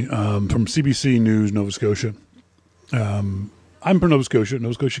story from CBC News, Nova Scotia. I'm from Nova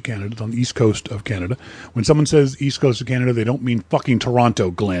Scotia, Canada. It's on the east coast of Canada. When someone says east coast of Canada, they don't mean fucking Toronto,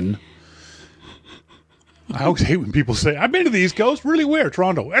 Glenn. I always hate when people say, I've been to the east coast. Really, where?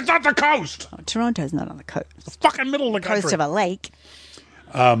 Toronto. It's not the coast. Oh, Toronto's not on the coast. It's the fucking middle of the country. Coast of a lake.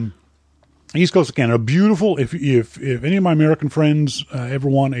 East Coast of Canada, beautiful. If any of my American friends ever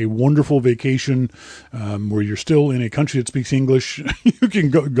want a wonderful vacation where you're still in a country that speaks English, you can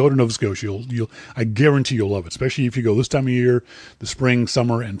go to Nova Scotia. I guarantee you'll love it, especially if you go this time of year, the spring,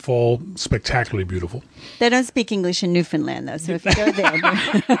 summer, and fall. Spectacularly beautiful. They don't speak English in Newfoundland, though, so if you go there,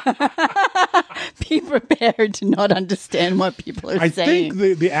 be prepared to not understand what people are saying. I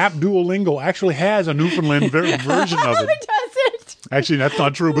think the app Duolingo actually has a Newfoundland version of it. Does it? Actually, that's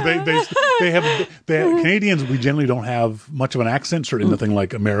not true, but they have Canadians. We generally don't have much of an accent, certainly nothing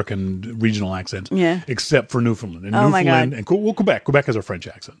like American regional accents, except for Newfoundland. And Newfoundland and Quebec. Quebec has a French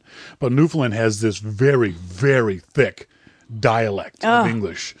accent, but Newfoundland has this very, very thick dialect of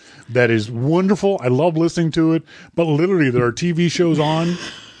English that is wonderful. I love listening to it. But literally, there are TV shows on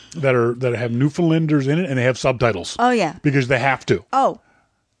that have Newfoundlanders in it, and they have subtitles. Oh, yeah. Because they have to. Oh.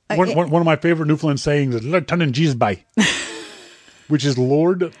 One of my favorite Newfoundland sayings is Lord Thundering Jesus Boy, which is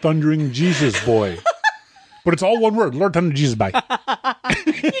Lord Thundering Jesus Boy. But it's all one word, Lord Thundering Jesus Boy.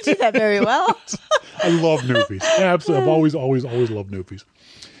 You do that very well. I love Newfies. Absolutely. I've always loved Newfies.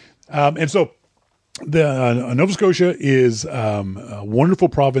 And so the Nova Scotia is a wonderful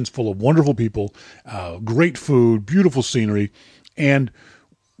province full of wonderful people, great food, beautiful scenery, and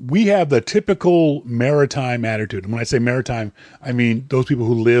we have the typical maritime attitude. And when I say maritime, I mean those people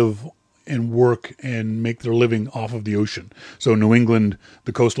who live and work and make their living off of the ocean. So New England,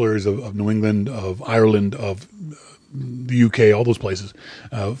 the coastal areas of New England, of Ireland, of the UK, all those places.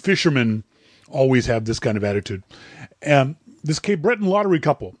 Fishermen always have this kind of attitude. This Cape Breton lottery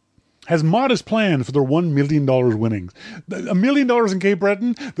couple has modest plans for their $1 million winnings. $1 million in Cape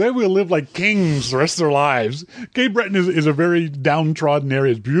Breton, they will live like kings the rest of their lives. Cape Breton is a very downtrodden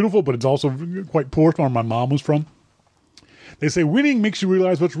area. It's beautiful, but it's also quite poor. It's where my mom was from. They say winning makes you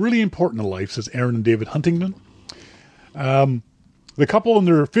realize what's really important in life, says Aaron and David Huntington. The couple in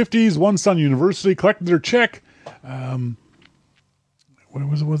their 50s, one son in university, collected their check. What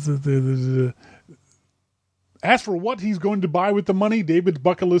was it? As for what he's going to buy with the money, David's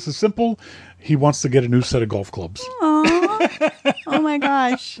bucket list is simple. He wants to get a new set of golf clubs. Aww. Oh my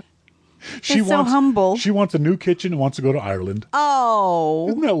gosh. She's so humble. She wants a new kitchen and wants to go to Ireland. Oh.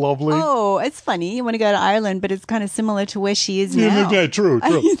 Isn't that lovely? Oh, it's funny. You want to go to Ireland, but it's kind of similar to where she is now. Yeah, true.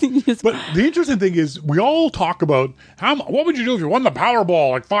 But the interesting thing is, we all talk about what would you do if you won the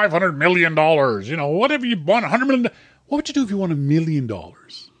Powerball, like $500 million? You know, what if you won $100 million? What would you do if you won $1 million? $1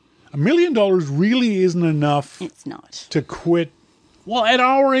 million really isn't enough. It's not to quit. Well, at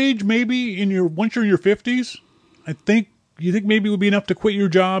our age, maybe once you're in your 50s, you think maybe it would be enough to quit your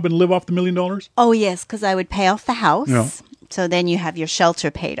job and live off the $1 million? Oh yes, because I would pay off the house. Yeah. So then you have your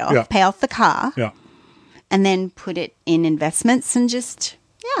shelter paid off. Yeah. Pay off the car. Yeah. And then put it in investments and just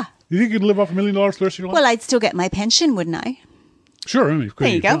You think you'd live off $1 million for the rest of your life? Well, I'd still get my pension, wouldn't I? Sure. I mean, there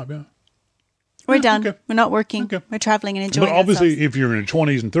you go. Job, yeah. We're done. Okay. We're not working. Okay. We're traveling and enjoying But obviously, ourselves. if you're in your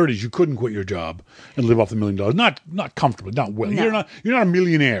 20s and 30s, you couldn't quit your job and live off the $1 million. Not comfortably, not well. No. You're not a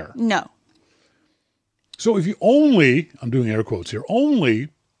millionaire. No. So if you only, I'm doing air quotes here, only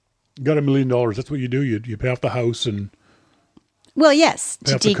got $1 million, that's what you do. You pay off the house and Well, yes, pay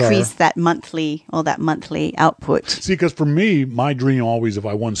to off the decrease car. that monthly output. See, because for me, my dream always, if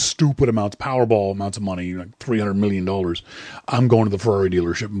I won stupid amounts, Powerball amounts of money, like $300 million, I'm going to the Ferrari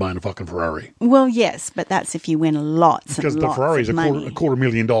dealership and buying a fucking Ferrari. Well, yes, but that's if you win lots Because and the lots Ferrari's of a money.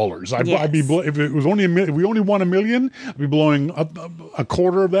 $250,000. I'd Yes. be if it was only if we only won $1 million, I'd be blowing a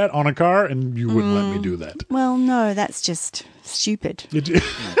quarter of that on a car, and you wouldn't let me do that. Well, no, that's just stupid.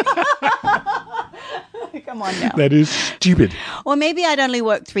 Come on now. That is stupid. Or maybe I'd only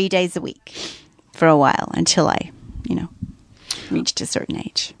work 3 days a week for a while until I, reached a certain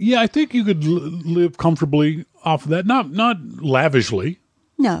age. Yeah, I think you could live comfortably off of that. Not lavishly.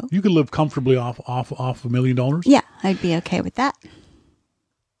 No. You could live comfortably off $1 million. Yeah, I'd be okay with that.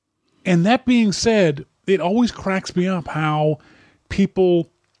 And that being said, it always cracks me up how people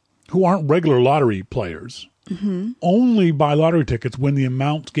who aren't regular lottery players only buy lottery tickets when the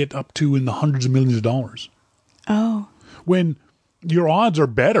amounts get up to in the hundreds of millions of dollars. Oh. When your odds are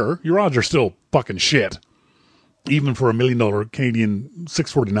better, your odds are still fucking shit. Even for $1 million Canadian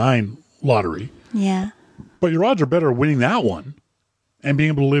 649 lottery. Yeah. But your odds are better winning that one and being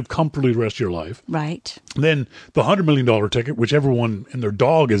able to live comfortably the rest of your life. Right. Then the $100 million ticket, which everyone and their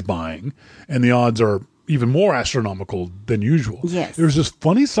dog is buying, and the odds are even more astronomical than usual. Yes. There's this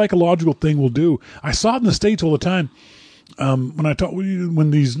funny psychological thing we'll do. I saw it in the States all the time.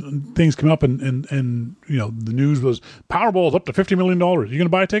 When these things come up and the news was Powerball's up to $50 million. You going to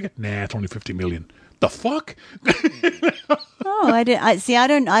buy a ticket? Nah, it's only $50 million. The fuck? Oh, I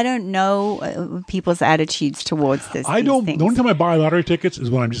don't know people's attitudes towards this. I don't. Things. The only time I buy lottery tickets is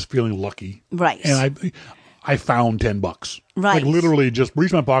when I'm just feeling lucky. Right. And I found $10. Right. Like literally just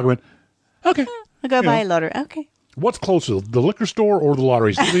reached my pocket and went, okay. I'll go buy a lottery. Okay. What's closer, the liquor store or the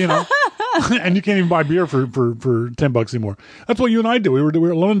lottery? And you can't even buy beer for $10 anymore. That's what you and I do. We were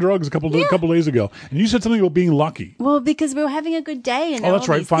at London Drugs a couple days ago, and you said something about being lucky. Well, because we were having a good day, and there that's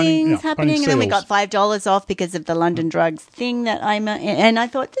were all right. these Finding things happening, and then we sales. got $5 off because of the London Drugs thing that and I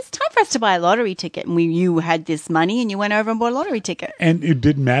thought it's time for us to buy a lottery ticket, and you had this money, and you went over and bought a lottery ticket. And it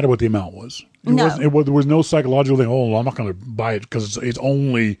didn't matter what the amount was. No. There was no psychological thing. Oh, I'm not going to buy it because it's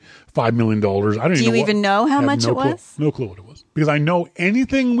only $5 million. I don't. Do you even know how much it was? No clue what it was, because I know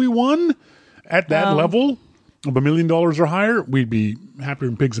anything we won at that level of $1 million or higher, we'd be happier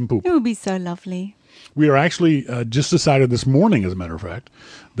than pigs and poop. It would be so lovely. We are actually just decided this morning, as a matter of fact,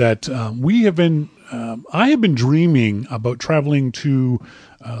 that we have been. I have been dreaming about traveling to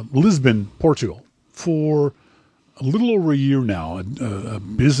Lisbon, Portugal, for a little over a year now. A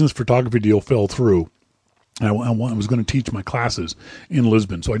business photography deal fell through. I was going to teach my classes in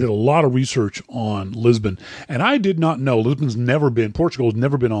Lisbon. So I did a lot of research on Lisbon. And I did not know, Portugal has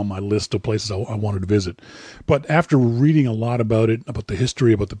never been on my list of places I wanted to visit. But after reading a lot about it, about the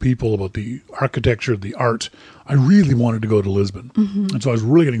history, about the people, about the architecture, the art, I really wanted to go to Lisbon. Mm-hmm. And so I was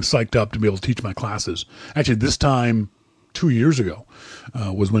really getting psyched up to be able to teach my classes. Actually, this time 2 years ago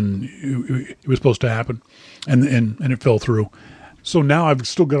was when it was supposed to happen. And it fell through. So now I've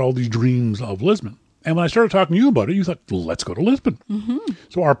still got all these dreams of Lisbon. And when I started talking to you about it, you thought, let's go to Lisbon. Mm-hmm.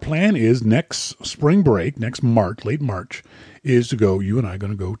 So our plan is next spring break, next March, late March, is to go, you and I are going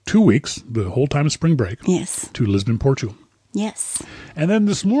to go 2 weeks, the whole time of spring break, yes, to Lisbon, Portugal. Yes. And then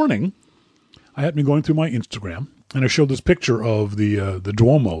this morning, I happened to be going through my Instagram, and I showed this picture of the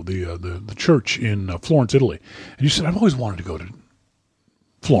Duomo, the church in Florence, Italy. And you said, I've always wanted to go to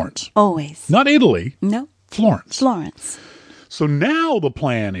Florence. Always. Not Italy. No. Florence. Florence. So now the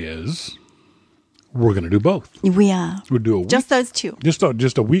plan is, we're going to do both. We are. We'll do a week. Just those two. Just a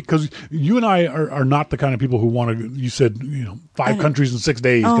week, because you and I are not the kind of people who want to. You said 5 countries in 6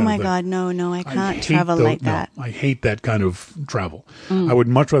 days. Oh kind my of thing. God, no! I can't travel like that. No, I hate that kind of travel. I would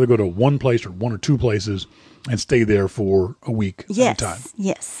much rather go to one place or one or two places and stay there for a week at a time.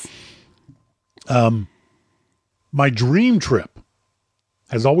 Yes. My dream trip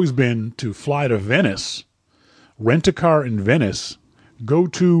has always been to fly to Venice, rent a car in Venice, go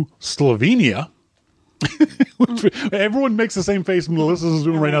to Slovenia. Everyone makes the same face Melissa's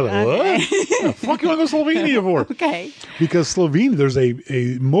doing right now. Like, okay. What the fuck you want to go to Slovenia for? Okay. Because Slovenia, there's a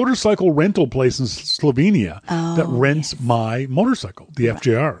motorcycle rental place in Slovenia that rents my motorcycle, the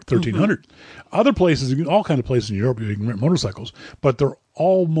FJR 1300. Other places, all kinds of places in Europe, you can rent motorcycles, but they're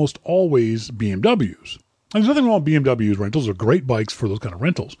almost always BMWs. And there's nothing wrong with BMWs rentals. They're great bikes for those kind of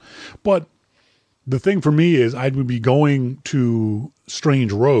rentals. But the thing for me is I would be going to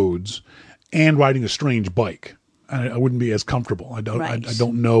strange roads and riding a strange bike. I wouldn't be as comfortable. I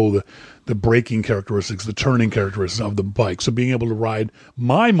don't know the braking characteristics, the turning characteristics of the bike. So being able to ride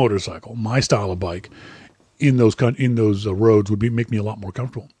my motorcycle, my style of bike, in those roads would make me a lot more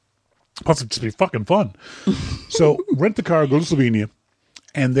comfortable. Plus, it'd just be fucking fun. So rent the car, go to Slovenia,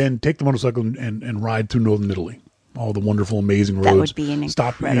 and then take the motorcycle and ride through northern Italy. All the wonderful, amazing roads. That would be an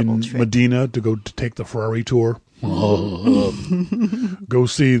incredible trip. Stop in Medina to take the Ferrari tour. Go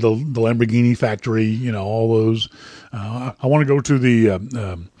see the Lamborghini factory. All those. I want to go to the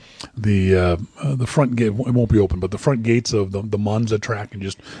front gate. It won't be open, but the front gates of the Monza track and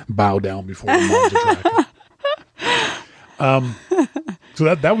just bow down before the Monza track.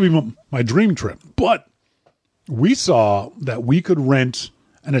 So that would be my dream trip. But we saw that we could rent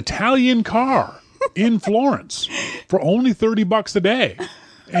an Italian car in Florence for only $30 a day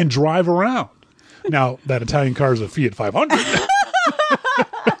and drive around. Now, that Italian car is a Fiat 500.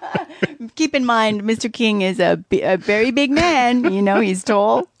 Keep in mind, Mr. King is a very big man. He's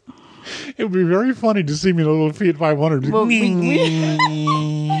tall. It would be very funny to see me in a little Fiat 500. Well, you'd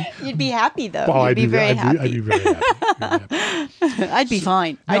be happy, though. Oh, You'd be very happy. I'd be very happy. I'd be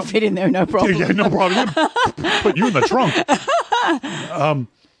fine. I'd fit in there, no problem. Yeah, no problem. Put you in the trunk.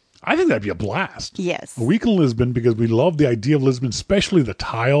 I think that'd be a blast. Yes. A week in Lisbon, because we love the idea of Lisbon, especially the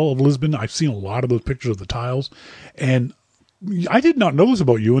tile of Lisbon. I've seen a lot of those pictures of the tiles. And I did not know this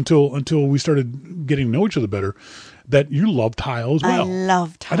about you until we started getting to know each other better, that you love tile as well. I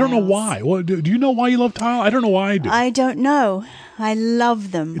love tile. I don't know why. Well, do you know why you love tile? I don't know why I do. I don't know. I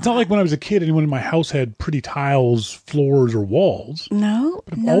love them. It's not like when I was a kid, anyone in my house had pretty tiles, floors, or walls. No,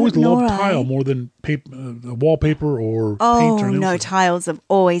 but I've always loved tile more than paper, wallpaper or paint or anything. No, tiles have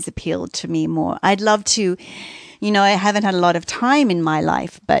always appealed to me more. I'd love to, I haven't had a lot of time in my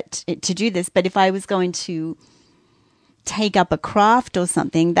life to do this, but if I was going to take up a craft or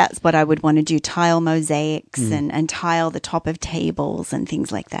something, that's what I would want to do, tile mosaics and tile the top of tables and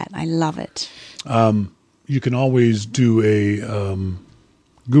things like that. I love it. You can always do a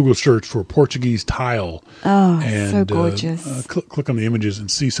Google search for Portuguese tile. Oh, so gorgeous. Click on the images and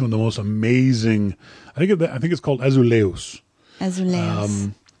see some of the most amazing, I think it's called azulejos.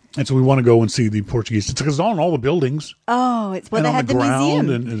 Azulejos. And so we want to go and see the Portuguese. It's on all the buildings. Oh, it's where they had the ground, museum.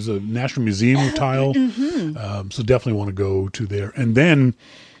 And there's a National Museum of Tile. So definitely want to go to there. And then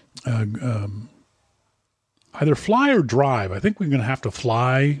either fly or drive. I think we're going to have to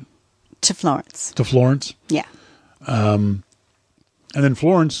fly to Florence. Yeah. And then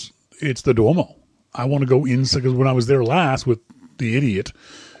Florence, it's the Duomo. I want to go inside, because when I was there last with the idiot,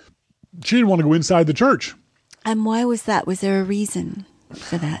 she didn't want to go inside the church. And why was that? Was there a reason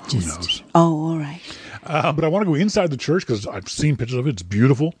for that? Who knows? Oh, all right. But I want to go inside the church because I've seen pictures of it. It's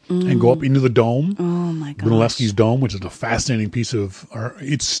beautiful. And go up into the dome. Oh, my gosh. Brunelleschi's dome, which is a fascinating piece of art.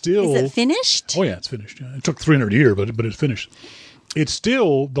 It's still... Is it finished? Oh, yeah, it's finished. Yeah. It took 300 years, but it's finished. It's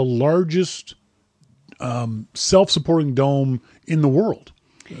still the largest self-supporting dome in the world,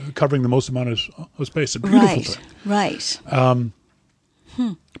 covering the most amount of space. It's a beautiful thing. Right.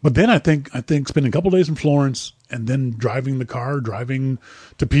 But then I think spending a couple of days in Florence and then driving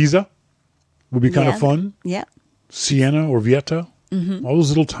to Pisa would be kind of fun. Yeah. Siena or Vietta. Mm-hmm. All those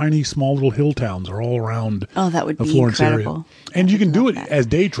little tiny, small little hill towns are all around that would the be Florence incredible. area. And you can do it as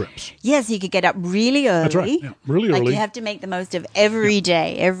day trips. Yes, you could get up really early. That's right. Yeah, really early. Like you have to make the most of every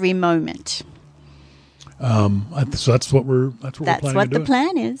day, every moment. So that's what we're planning to do. That's what the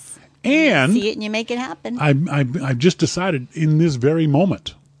plan is. And see it and you make it happen. I've just decided in this very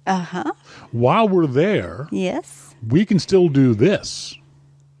moment. While we're there, yes, we can still do this.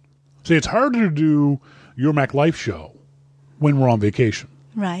 See, it's harder to do Your Mac Life show when we're on vacation.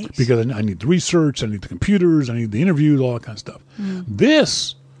 Right. Because I need the research, I need the computers, I need the interviews, all that kind of stuff.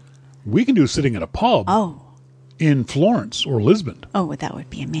 This, we can do sitting at a pub in Florence or Lisbon. Oh, well, that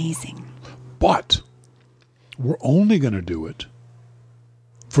would be amazing. But we're only going to do it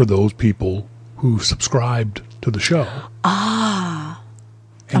for those people who subscribed to the show.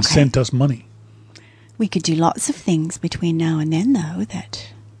 And sent us money. We could do lots of things between now and then, though, that...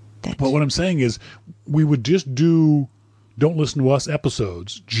 But what I'm saying is, we would just do Don't Listen to Us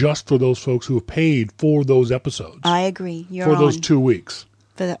episodes just for those folks who have paid for those episodes. I agree. For those 2 weeks.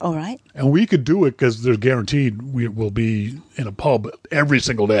 All right. And we could do it because there's guaranteed we will be in a pub every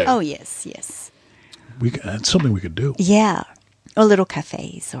single day. Oh, yes, yes. That's something we could do. Yeah. Or little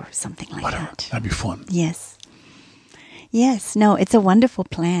cafes or something like that. That'd be fun. Yes. Yes. No, it's a wonderful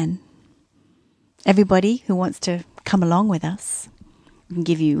plan. Everybody who wants to come along with us, we can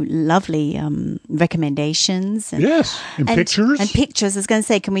give you lovely recommendations. And, and pictures. And pictures. I was going to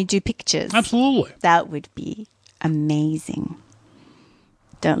say, can we do pictures? Absolutely. That would be amazing.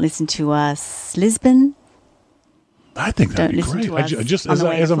 Don't Listen to Us, Lisbon. I think that'd be great.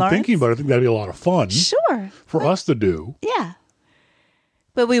 As I'm thinking about it, I think that'd be a lot of fun. Sure. For us to do. Yeah.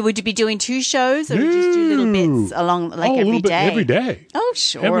 But we would be doing 2 shows, or we just do little bits along, every day? Every day. Oh,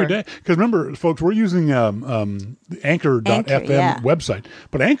 sure. Every day. Because remember, folks, we're using the Anchor.fm website.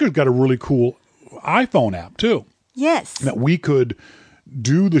 But Anchor's got a really cool iPhone app, too. Yes. That we could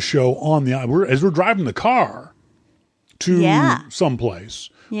do the show on as we're driving the car to someplace.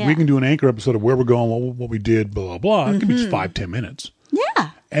 Yeah. We can do an Anchor episode of where we're going, what we did, blah, blah, blah. It could be just 5-10 minutes.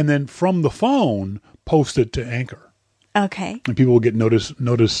 Yeah. And then from the phone, post it to Anchor. Okay. And people will get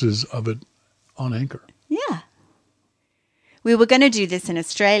notices of it on Anchor. Yeah. We were going to do this in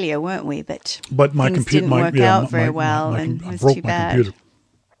Australia, weren't we? But my things computer didn't work out very well, and it was broke too my bad. Computer.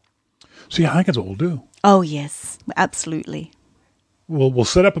 So I think that's what we'll do. Oh yes, absolutely. We'll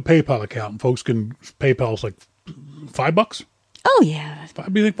set up a PayPal account, and folks can PayPal us like $5. Oh yeah.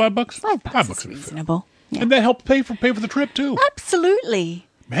 Do you think $5? $5 is reasonable. Yeah. And that helped pay for the trip too. Absolutely.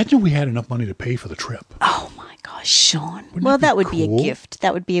 Imagine we had enough money to pay for the trip. Oh my gosh, Sean. Wouldn't that would cool? be a gift.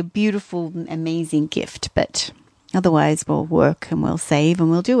 That would be a beautiful, amazing gift. But otherwise, we'll work and we'll save and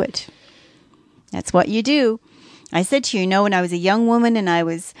we'll do it. That's what you do. I said to you, when I was a young woman and I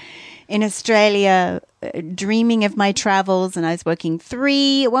was in Australia dreaming of my travels, and I was working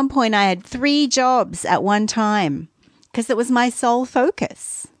at one point I had 3 jobs at one time. Because it was my sole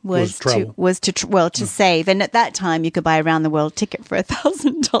focus was to save. And at that time, you could buy a round the world ticket for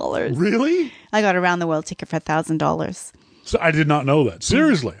 $1,000. Really? I got a round the world ticket for $1,000. So I did not know that.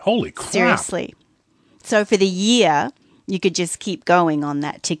 Seriously, holy crap! Seriously. So for the year, you could just keep going on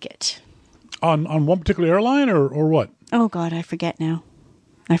that ticket. On one particular airline or what? Oh God, I forget now.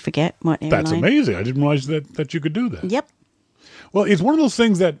 I forget what airline. That's amazing. I didn't realize that you could do that. Yep. Well, it's one of those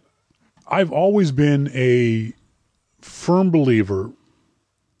things that I've always been a firm believer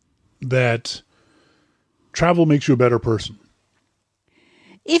that travel makes you a better person.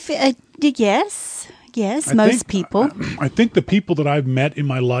 Yes, most people. I think the people that I've met in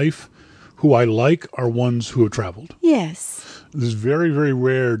my life who I like are ones who have traveled. Yes. It is very, very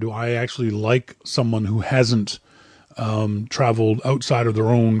rare do I actually like someone who hasn't traveled outside of their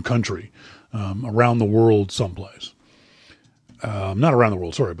own country, around the world someplace. Not around the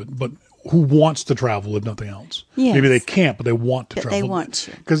world, sorry, but who wants to travel if nothing else. Yes. Maybe they can't, but they want to travel. They want to.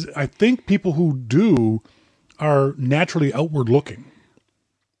 Because I think people who do are naturally outward looking.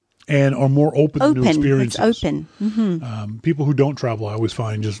 and are more open to new Open. It's experiences. open. Mm-hmm. People who don't travel, I always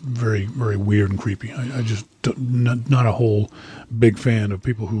find just very, very weird and creepy. I just not a whole big fan of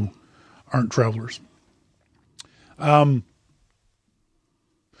people who aren't travelers.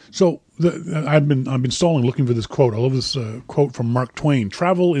 So I've been stalling looking for this quote. I love this quote from Mark Twain.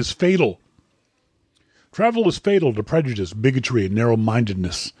 Travel is fatal. Travel is fatal to prejudice, bigotry, and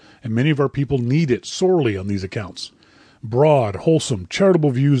narrow-mindedness, and many of our people need it sorely on these accounts. Broad, wholesome,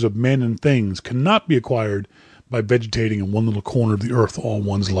 charitable views of men and things cannot be acquired by vegetating in one little corner of the earth all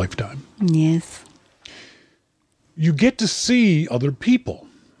one's lifetime. Yes. You get to see other people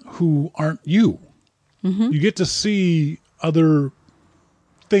who aren't you. Mm-hmm. You get to see other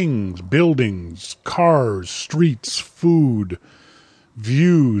things, buildings, cars, streets, food,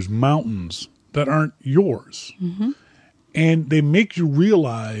 views, mountains that aren't yours. Mm-hmm. And they make you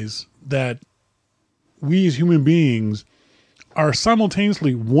realize that we as human beings are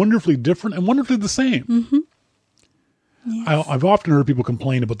simultaneously wonderfully different and wonderfully the same. Mm-hmm. Yes. I've often heard people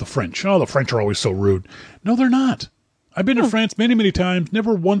complain about the French. Oh, the French are always so rude. No, they're not. I've been to France many, many times,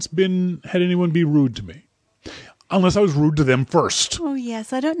 never once had anyone be rude to me. Unless I was rude to them first. Oh,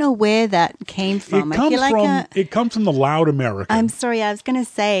 yes. I don't know where that came from. It comes from the loud American. I'm sorry. I was going to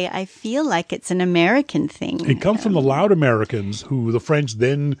say, I feel like it's an American thing. It comes from the loud Americans who the French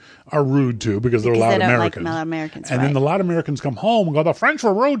then are rude to because they're loud Americans. Like loud Americans. And then the loud Americans come home and go, the French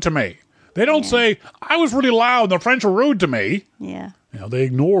were rude to me. They don't say, I was really loud and the French were rude to me. Yeah. They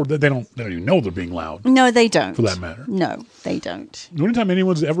ignore that. They don't even know they're being loud. No, they don't. For that matter. No, they don't. The only time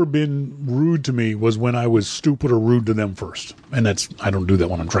anyone's ever been rude to me was when I was stupid or rude to them first. And I don't do that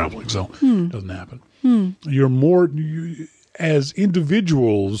when I'm traveling, so it doesn't happen. As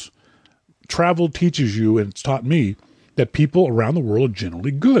individuals, travel teaches you, and it's taught me, that people around the world are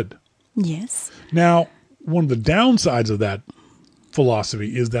generally good. Yes. Now, one of the downsides of that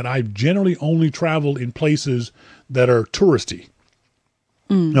philosophy is that I've generally only traveled in places that are touristy.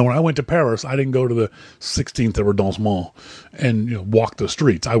 Now, when I went to Paris, I didn't go to the 16th arrondissement and walk the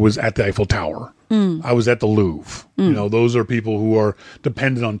streets. I was at the Eiffel Tower. I was at the Louvre. Those are people who are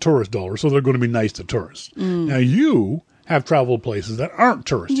dependent on tourist dollars, so they're going to be nice to tourists. Now, you have traveled places that aren't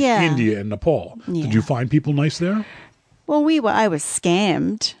touristy, India and Nepal. Yeah. Did you find people nice there? Well, I was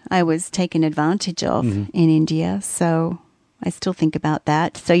scammed. I was taken advantage of in India, so I still think about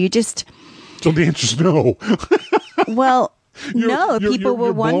that. So So the answer is no. Well... people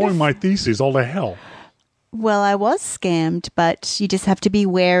were wonderful. Blowing my thesis all to hell. Well, I was scammed, but you just have to be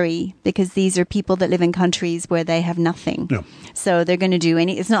wary because these are people that live in countries where they have nothing. Yeah. So they're going to do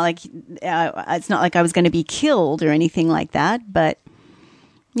it's not like I was going to be killed or anything like that. But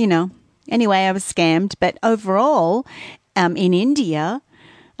anyway, I was scammed. But overall, in India,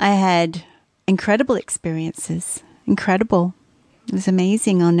 I had incredible experiences. Incredible. It was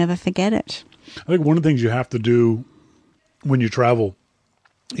amazing. I'll never forget it. I think one of the things you have to do when you travel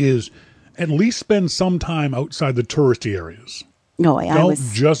is at least spend some time outside the touristy areas. Don't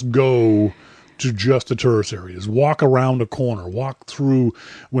just go to just the tourist areas. Walk around a corner. Walk through.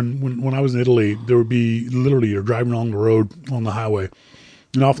 When I was in Italy, there would be literally you're driving along the road on the highway,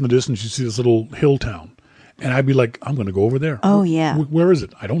 and off in the distance you see this little hill town, and I'd be like, I'm going to go over there. Oh yeah. Where is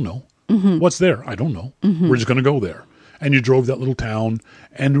it? I don't know. Mm-hmm. What's there? I don't know. Mm-hmm. We're just going to go there. And you drove that little town,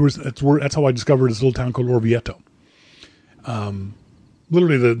 and that's how I discovered this little town called Orvieto.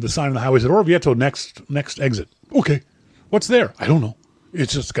 Literally the sign on the highway said Orvieto next exit. Okay. What's there? I don't know.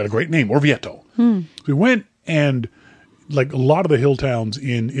 It's just got a great name, Orvieto. So we went, and like a lot of the hill towns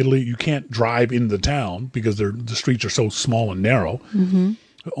in Italy, you can't drive into the town because the streets are so small and narrow. Mm-hmm.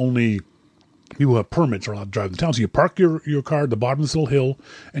 Only people who have permits are allowed to drive in the town. So you park your car at the bottom of this little hill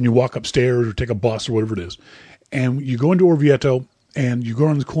and you walk upstairs or take a bus or whatever it is. And you go into Orvieto and you go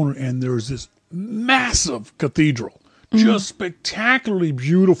around the corner and there's this massive cathedral. Just spectacularly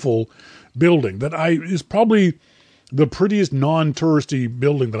beautiful building that is probably the prettiest non-touristy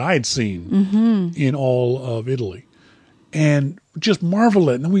building that I had seen in all of Italy. And just marvel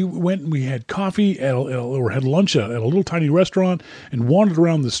at it. And then we went and we had coffee or had lunch at a little tiny restaurant and wandered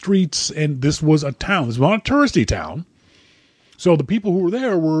around the streets. And this was a town. This was not a touristy town. So the people who were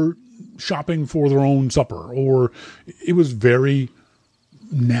there were shopping for their own supper, or it was very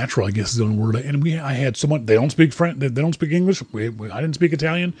natural, I guess is the only word. And I had someone, they don't speak French, they don't speak English. I didn't speak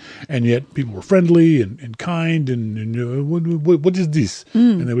Italian, and yet people were friendly and kind. And what is this?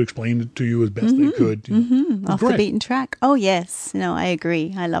 And they would explain it to you as best they could. Off the beaten track. Oh yes, no, I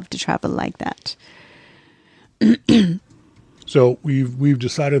agree. I love to travel like that. So we've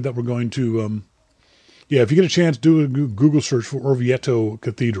decided that we're going to Yeah, if you get a chance, do a Google search for Orvieto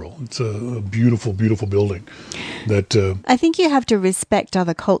Cathedral. It's a beautiful, beautiful building. That I think you have to respect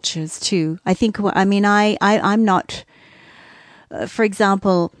other cultures too. I'm not, for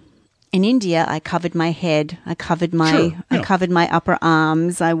example, in India, I covered my head. I covered my upper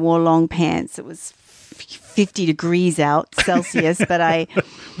arms. I wore long pants. It was 50 degrees out Celsius, but it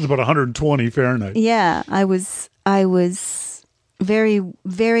was about 120 Fahrenheit. Yeah, I was very,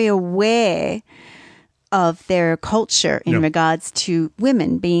 very aware of their culture in regards to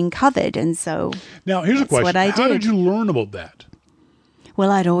women being covered, and so now here's a question: what I how did. did you learn about that?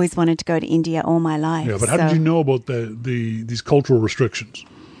 Well, I'd always wanted to go to India all my life. Yeah, but how did you know about these cultural restrictions?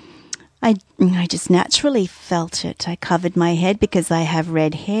 I just naturally felt it. I covered my head because I have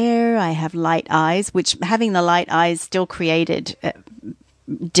red hair, I have light eyes, which having the light eyes still created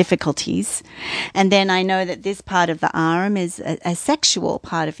difficulties. And then I know that this part of the arm is a sexual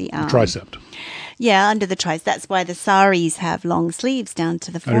part of the arm. Tricep. Yeah, under the tricep. That's why the saris have long sleeves down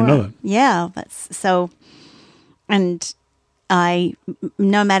to the forearm. I didn't know that. Yeah, that's so. And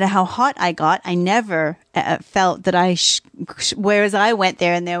no matter how hot I got, I never felt that whereas I went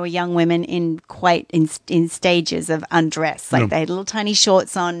there and there were young women in stages of undress. Like they had little tiny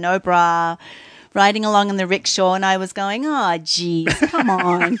shorts on, no bra, riding along in the rickshaw, and I was going, oh, geez, come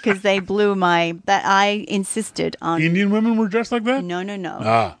on, because they blew that I insisted on. Indian women were dressed like that? No.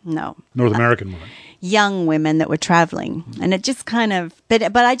 No. North American women. Young women that were traveling. And it just kind of,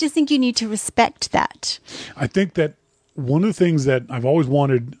 but I just think you need to respect that. I think that one of the things that I've always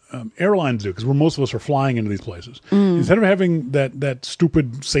wanted airlines to do, because most of us are flying into these places, instead of having that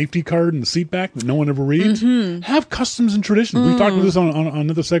stupid safety card in the seat back that no one ever reads, have customs and traditions. We talked about this on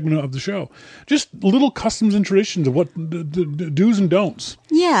another segment of the show. Just little customs and traditions of what the do's and don'ts.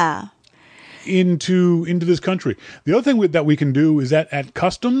 Yeah. Into this country. The other thing that we can do is that at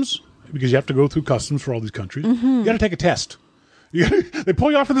customs, because you have to go through customs for all these countries, you got to take a test. They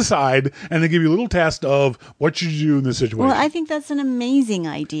pull you off to the side and they give you a little test of what should you do in this situation. Well, I think that's an amazing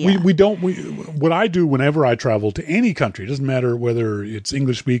idea. What I do whenever I travel to any country, it doesn't matter whether it's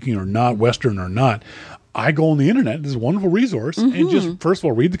English speaking or not, Western or not, I go on the internet. This is a wonderful resource and just, first of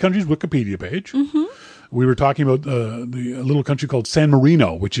all, read the country's Wikipedia page. We were talking about a little country called San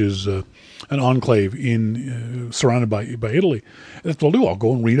Marino, which is an enclave surrounded by Italy. That's what I'll do. I'll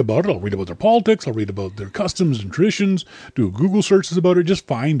go and read about it. I'll read about their politics. I'll read about their customs and traditions. Do Google searches about it. Just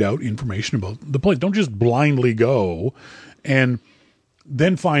find out information about the place. Don't just blindly go and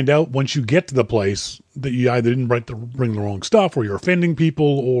then find out once you get to the place that you either didn't bring the wrong stuff, or you're offending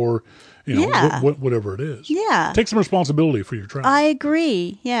people, or whatever it is. Yeah. Take some responsibility for your travel. I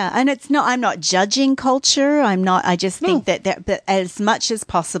agree. Yeah. And I'm not judging culture. I just think that as much as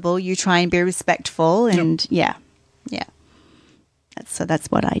possible, you try and be respectful and yeah. That's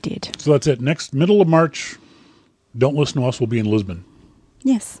what I did. So that's it. Next, middle of March, Don't Listen to Us will be in Lisbon.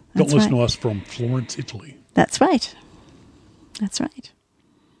 Yes. Don't Listen to Us from Florence, Italy. That's right. That's right.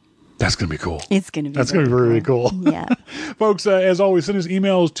 That's going to be cool. It's going to be That's going to be very cool. Yeah. Folks, as always, send us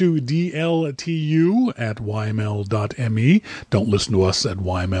emails to dltu@yml.me. Don't listen to us at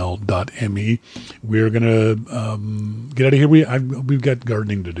yml.me. We're going to get out of here. We've got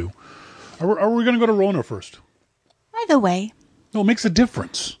gardening to do. Are we going to go to Rona first? Either way. No, it makes a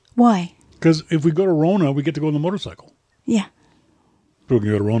difference. Why? Because if we go to Rona, we get to go on the motorcycle. Yeah. So we're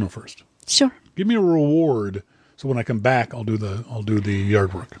going to go to Rona first. Sure. Give me a reward. So when I come back, I'll do the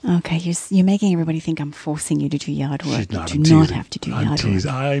yard work. Okay, you're making everybody think I'm forcing you to do yard work. She's not, you do not have to do yard work.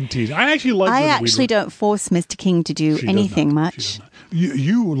 I'm teasing. I actually like. I actually don't force Mr. King to do anything much.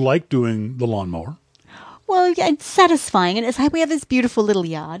 You like doing the lawnmower. Well, yeah, it's satisfying, and it's like we have this beautiful little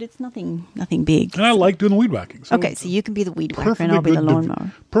yard. It's nothing big. And I like doing the weed whacking. So okay, so you can be the weed whacker, and I'll be the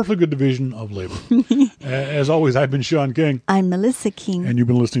lawnmower. Perfectly good division of labor. As always, I've been Sean King. I'm Melissa King. And you've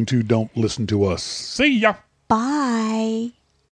been listening to Don't Listen to Us. See ya. Bye.